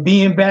and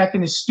being back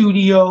in the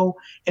studio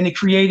and the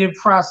creative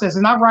process.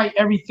 And I write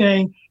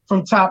everything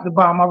from top to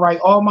bottom. I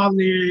write all my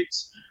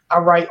lyrics, I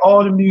write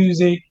all the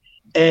music,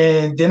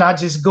 and then I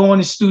just go in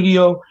the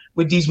studio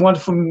with these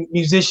wonderful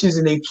musicians,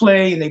 and they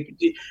play, and they,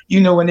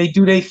 and they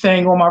do their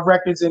thing on my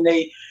records, and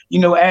they,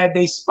 add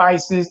their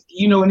spices,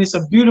 and it's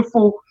a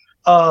beautiful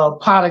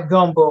pot of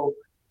gumbo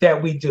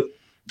that we do.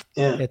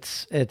 Yeah.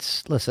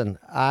 It's listen,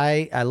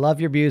 I love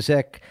your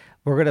music.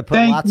 We're going to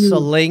put lots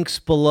of links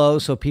below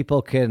so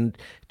people can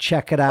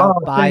check it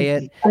out, buy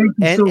it. Thank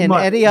you so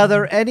much.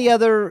 Any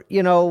other,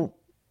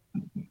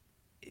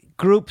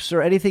 groups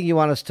or anything you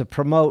want us to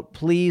promote,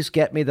 please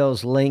get me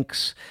those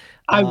links.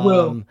 I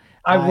will.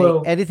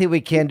 Anything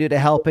we can do to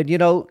help. And,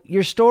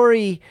 your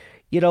story,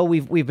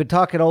 we've been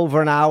talking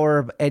over an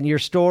hour, and your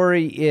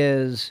story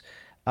is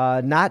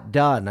not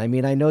done. I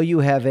mean, I know you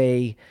have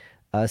a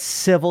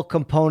civil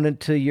component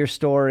to your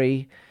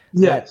story.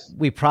 Yes.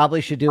 We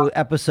probably should do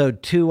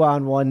episode 2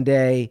 on one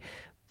day,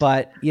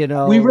 but we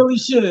really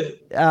should.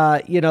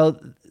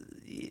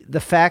 The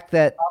fact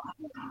that,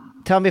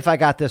 tell me if I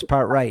got this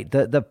part right.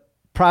 The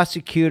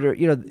prosecutor,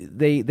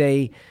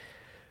 the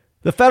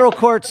federal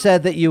court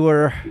said that you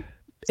were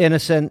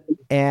innocent,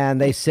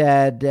 and they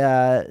said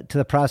to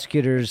the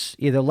prosecutors,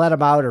 either let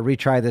him out or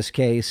retry this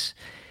case.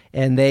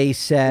 And they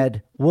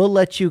said, we'll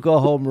let you go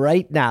home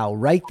right now,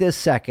 right this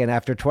second,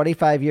 after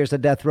 25 years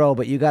of death row,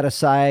 but you got to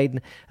sign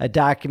a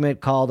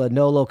document called a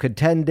nolo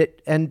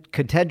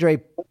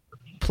contendere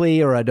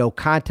plea, or a no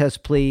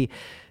contest plea.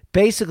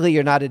 Basically,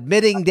 you're not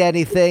admitting to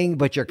anything,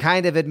 but you're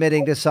kind of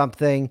admitting to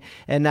something.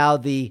 And now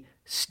the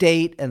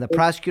state and the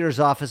prosecutor's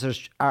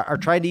officers are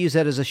trying to use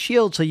that as a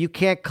shield so you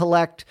can't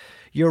collect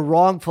your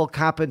wrongful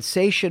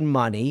compensation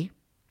money,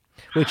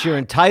 which you're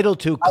entitled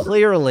to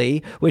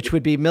clearly, which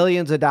would be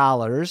millions of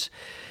dollars.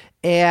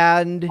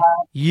 And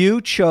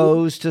you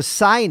chose to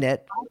sign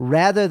it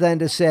rather than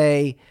to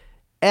say,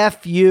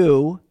 F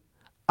you,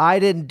 I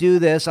didn't do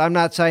this, I'm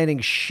not signing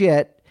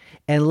shit,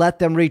 and let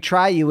them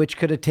retry you, which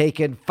could have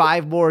taken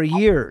 5 more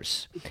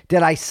years.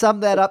 Did I sum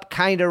that up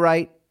kind of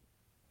right?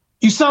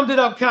 You summed it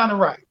up kind of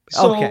right.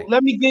 So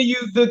Let me give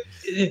you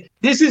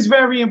this is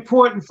very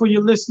important for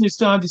your listeners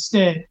to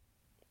understand.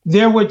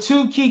 There were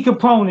 2 key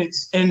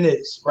components in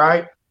this,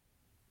 right?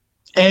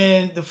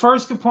 And the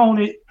first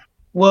component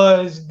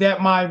was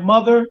that my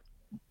mother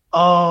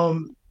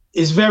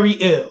is very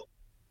ill,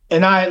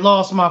 and I had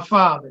lost my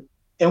father.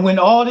 And when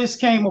all this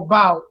came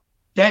about,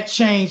 that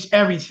changed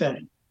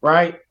everything,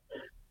 right?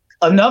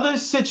 Another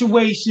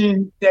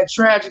situation that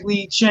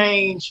tragically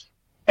changed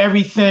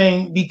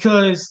everything,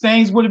 because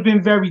things would have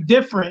been very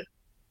different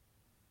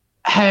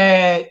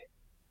had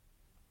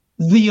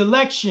the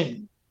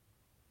election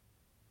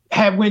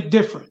had went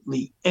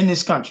differently in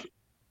this country.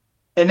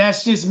 And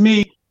that's just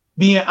me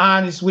being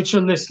honest with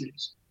your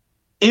listeners.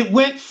 It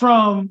went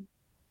from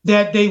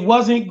that they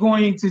wasn't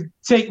going to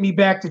take me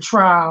back to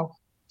trial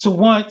to,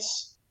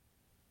 once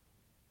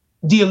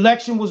the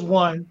election was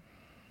won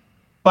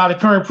by the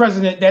current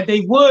president, that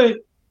they would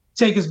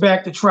take us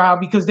back to trial,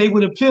 because they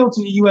would appeal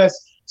to the U.S.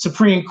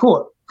 Supreme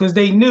Court, because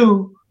they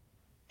knew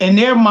in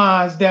their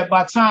minds that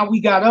by the time we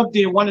got up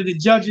there, one of the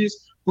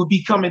judges would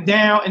be coming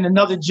down and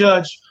another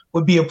judge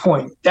would be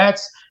appointed.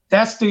 That's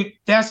the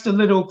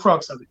little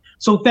crux of it.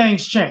 So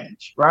things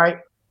change, right?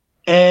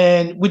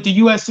 And with the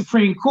U.S.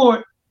 Supreme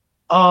Court,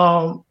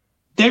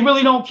 they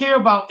really don't care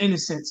about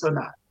innocence or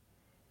not.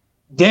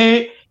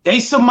 They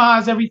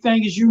surmise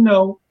everything, as you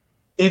know,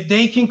 if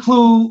they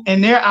conclude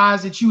in their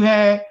eyes that you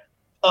had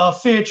a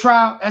fair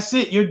trial, that's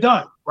it, you're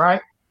done,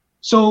 right?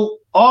 So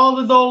all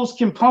of those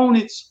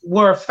components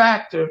were a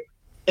factor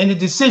in the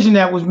decision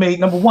that was made,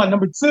 number one.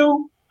 Number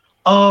two,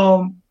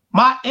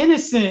 my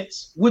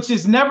innocence, which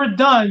is never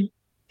done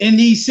in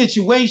these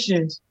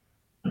situations,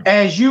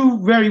 as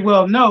you very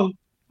well know,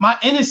 my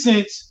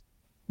innocence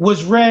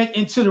was read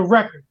into the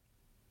record.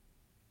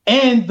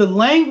 And the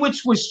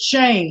language was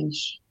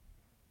changed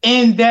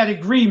in that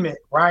agreement,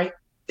 right?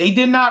 They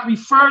did not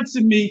refer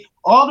to me.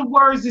 All the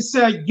words that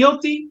said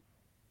guilty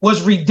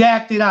was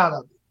redacted out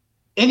of it.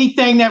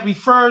 Anything that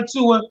referred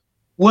to it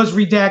was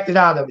redacted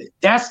out of it.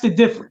 That's the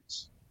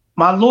difference.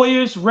 My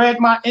lawyers read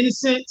my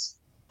innocence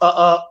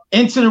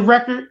into the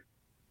record.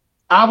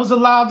 I was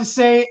allowed to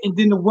say it, and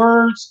then the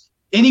words,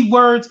 any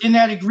words in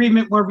that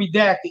agreement were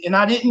redacted. And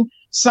I didn't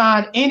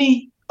sign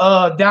any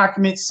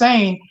document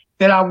saying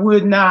that I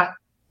would not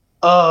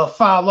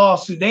file a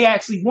lawsuit. They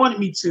actually wanted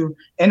me to,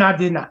 and I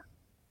did not.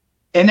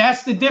 And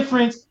that's the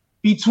difference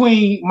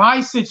between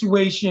my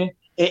situation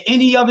and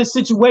any other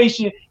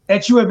situation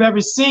that you have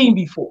ever seen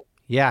before.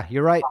 Yeah,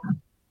 you're right.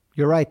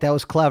 You're right. That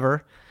was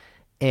clever.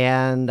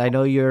 And I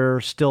know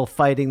you're still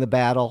fighting the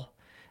battle,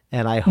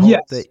 and I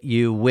hope that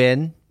you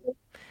win.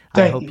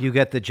 I hope you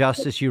get the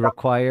justice you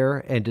require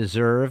and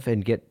deserve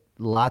and get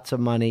lots of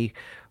money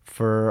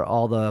for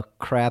all the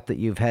crap that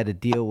you've had to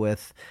deal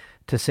with,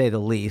 to say the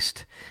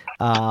least.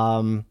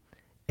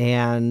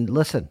 And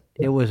listen,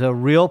 it was a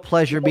real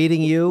pleasure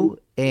meeting you.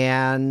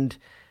 And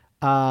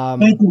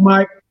thank you,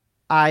 Mike.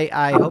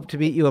 I hope to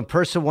meet you in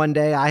person one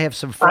day. I have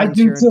some friends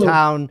here in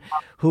town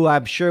who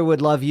I'm sure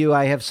would love you.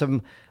 I have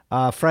some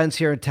friends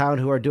here in town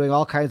who are doing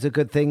all kinds of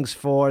good things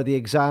for the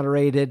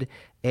exonerated.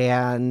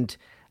 And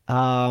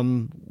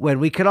when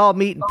we can all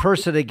meet in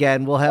person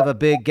again, we'll have a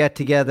big get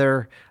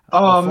together.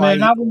 Oh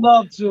man, I would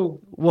love to.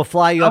 We'll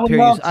fly you up here.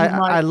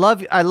 I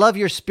love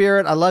your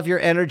spirit. I love your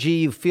energy.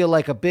 You feel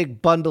like a big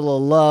bundle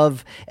of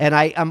love. And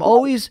I'm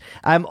always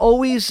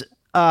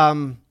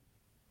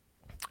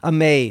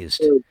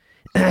amazed.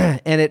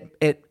 And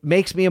it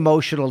makes me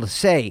emotional to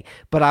say,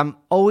 but I'm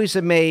always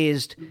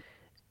amazed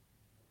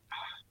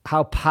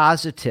how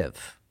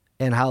positive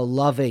and how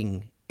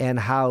loving and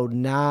how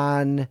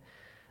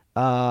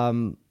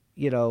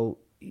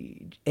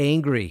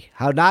angry,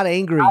 how not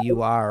angry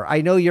you are.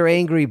 I know you're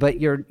angry, but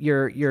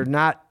you're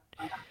not,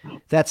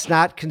 that's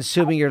not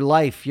consuming your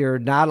life. You're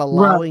not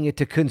allowing it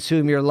to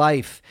consume your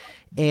life.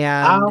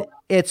 And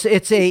it's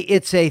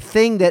a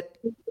thing that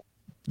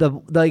the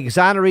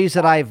exonerees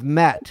that I've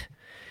met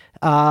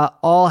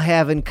all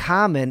have in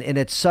common. And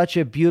it's such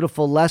a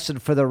beautiful lesson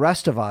for the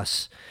rest of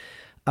us,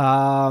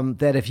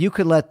 that if you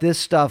could let this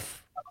stuff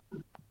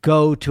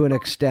go to an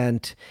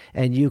extent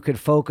and you could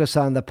focus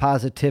on the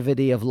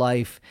positivity of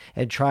life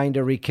and trying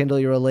to rekindle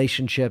your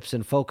relationships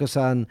and focus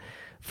on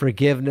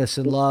forgiveness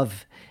and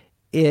love,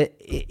 it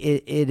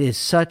is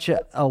such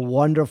a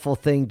wonderful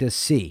thing to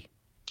see.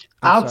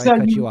 I'll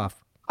tell you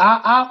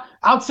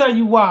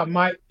why,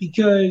 Mike,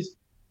 because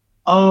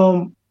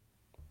I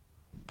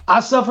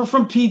suffer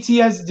from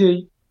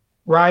PTSD,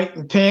 right?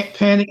 And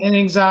panic and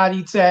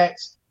anxiety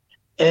attacks.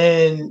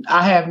 And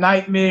I have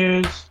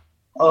nightmares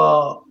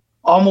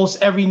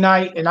almost every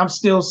night, and I'm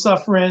still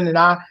suffering, and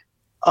I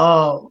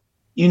have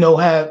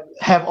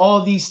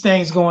all these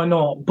things going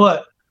on.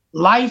 But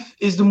life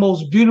is the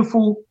most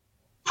beautiful,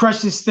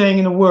 precious thing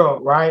in the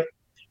world, right?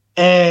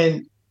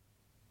 And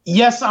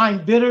yes,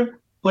 I'm bitter,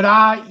 but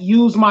I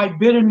use my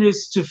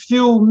bitterness to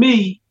fuel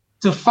me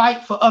to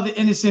fight for other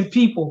innocent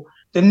people.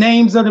 The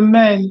names of the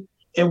men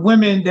and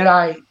women that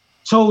I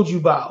told you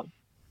about.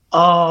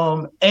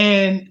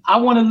 And I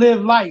want to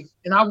live life,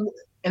 and I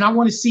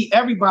want to see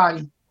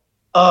everybody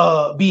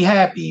be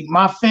happy.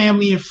 My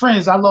family and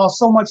friends. I lost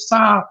so much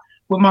time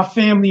with my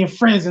family and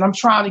friends, and I'm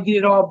trying to get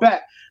it all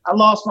back. I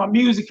lost my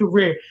music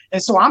career.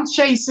 And so I'm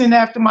chasing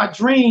after my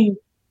dream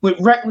with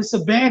reckless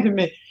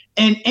abandonment.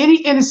 And any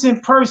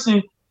innocent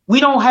person, we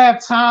don't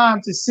have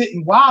time to sit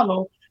and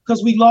wallow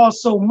because we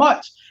lost so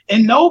much.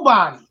 And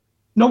nobody,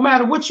 no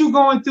matter what you're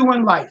going through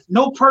in life,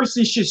 no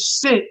person should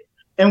sit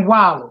and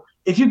wallow.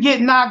 If you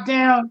get knocked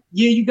down,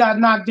 you got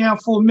knocked down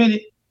for a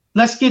minute.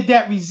 Let's get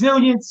that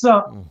resilience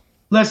up.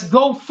 Let's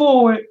go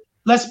forward.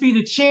 Let's be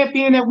the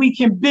champion that we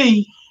can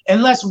be.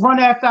 And let's run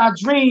after our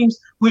dreams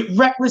with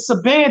reckless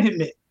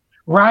abandonment,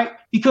 right?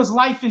 Because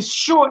life is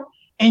short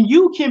and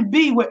you can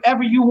be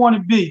whatever you want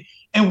to be.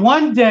 And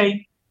one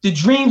day, the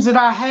dreams that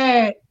I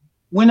had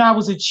when I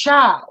was a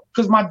child,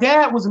 because my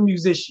dad was a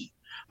musician.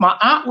 My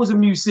aunt was a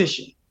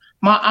musician.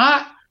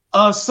 My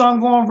aunt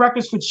sung on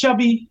records for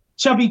Chubby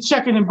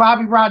Checker and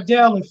Bobby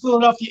Rydell and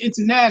Philadelphia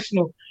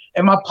International.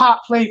 And my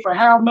pop played for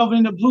Harold Melvin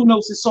and the Blue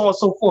Notes and so on and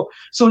so forth.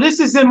 So this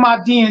is in my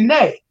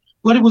DNA.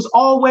 But it was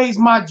always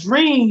my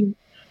dream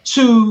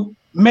to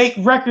make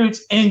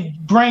records and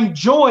bring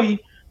joy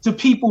to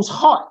people's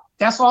heart.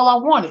 That's all I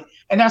wanted.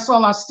 And that's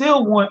all I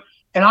still want.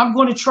 And I'm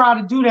going to try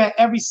to do that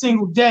every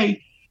single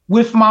day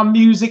with my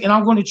music. And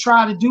I'm going to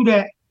try to do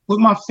that with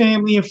my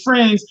family and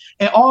friends.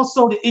 And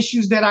also the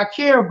issues that I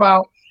care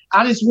about.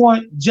 I just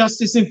want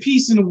justice and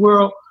peace in the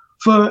world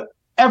for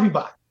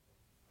everybody.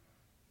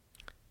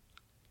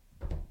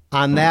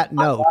 On that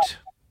note,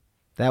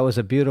 that was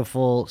a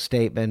beautiful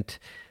statement.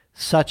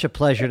 Such a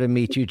pleasure to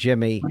meet you,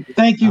 Jimmy.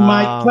 Thank you,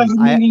 Mike. Pleasure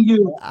meeting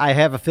you. I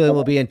have a feeling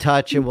we'll be in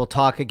touch and we'll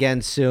talk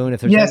again soon.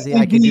 If there's Yes,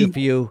 anything I can do indeed. for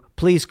you,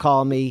 please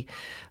call me.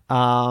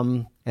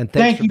 And Thank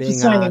thanks for you for being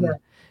saying on. that.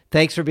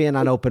 Thanks for being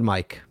on Open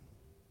Mic.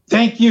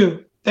 Thank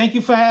you. Thank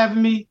you for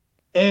having me.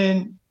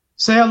 And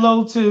say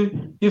hello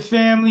to your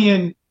family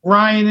and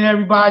Ryan and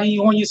everybody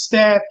on your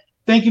staff.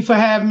 Thank you for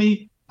having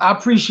me. I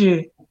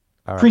appreciate it. All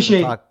right,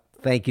 Appreciate we'll talk.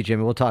 Thank you,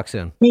 Jimmy. We'll talk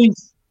soon.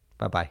 Peace.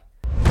 Bye-bye.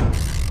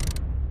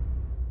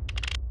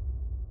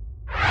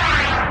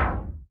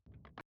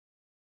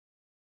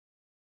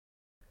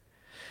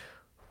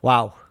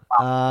 Wow.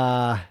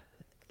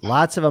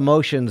 Lots of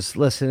emotions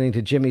listening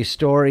to Jimmy's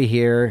story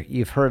here.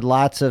 You've heard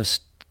lots of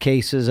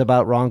cases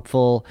about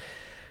wrongful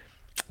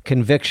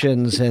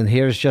convictions, and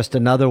here's just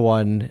another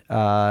one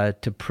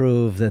to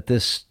prove that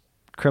this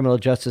criminal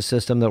justice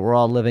system that we're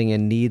all living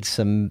in needs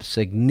some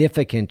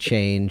significant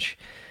change.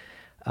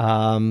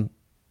 We're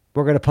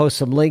going to post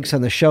some links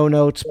on the show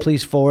notes.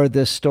 Please forward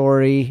this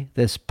story,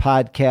 this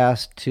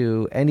podcast,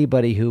 to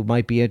anybody who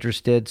might be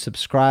interested.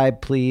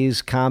 Subscribe,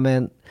 please.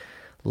 Comment,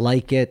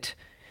 like it.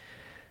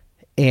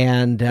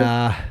 And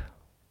I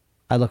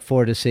look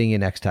forward to seeing you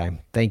next time.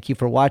 Thank you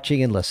for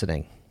watching and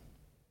listening.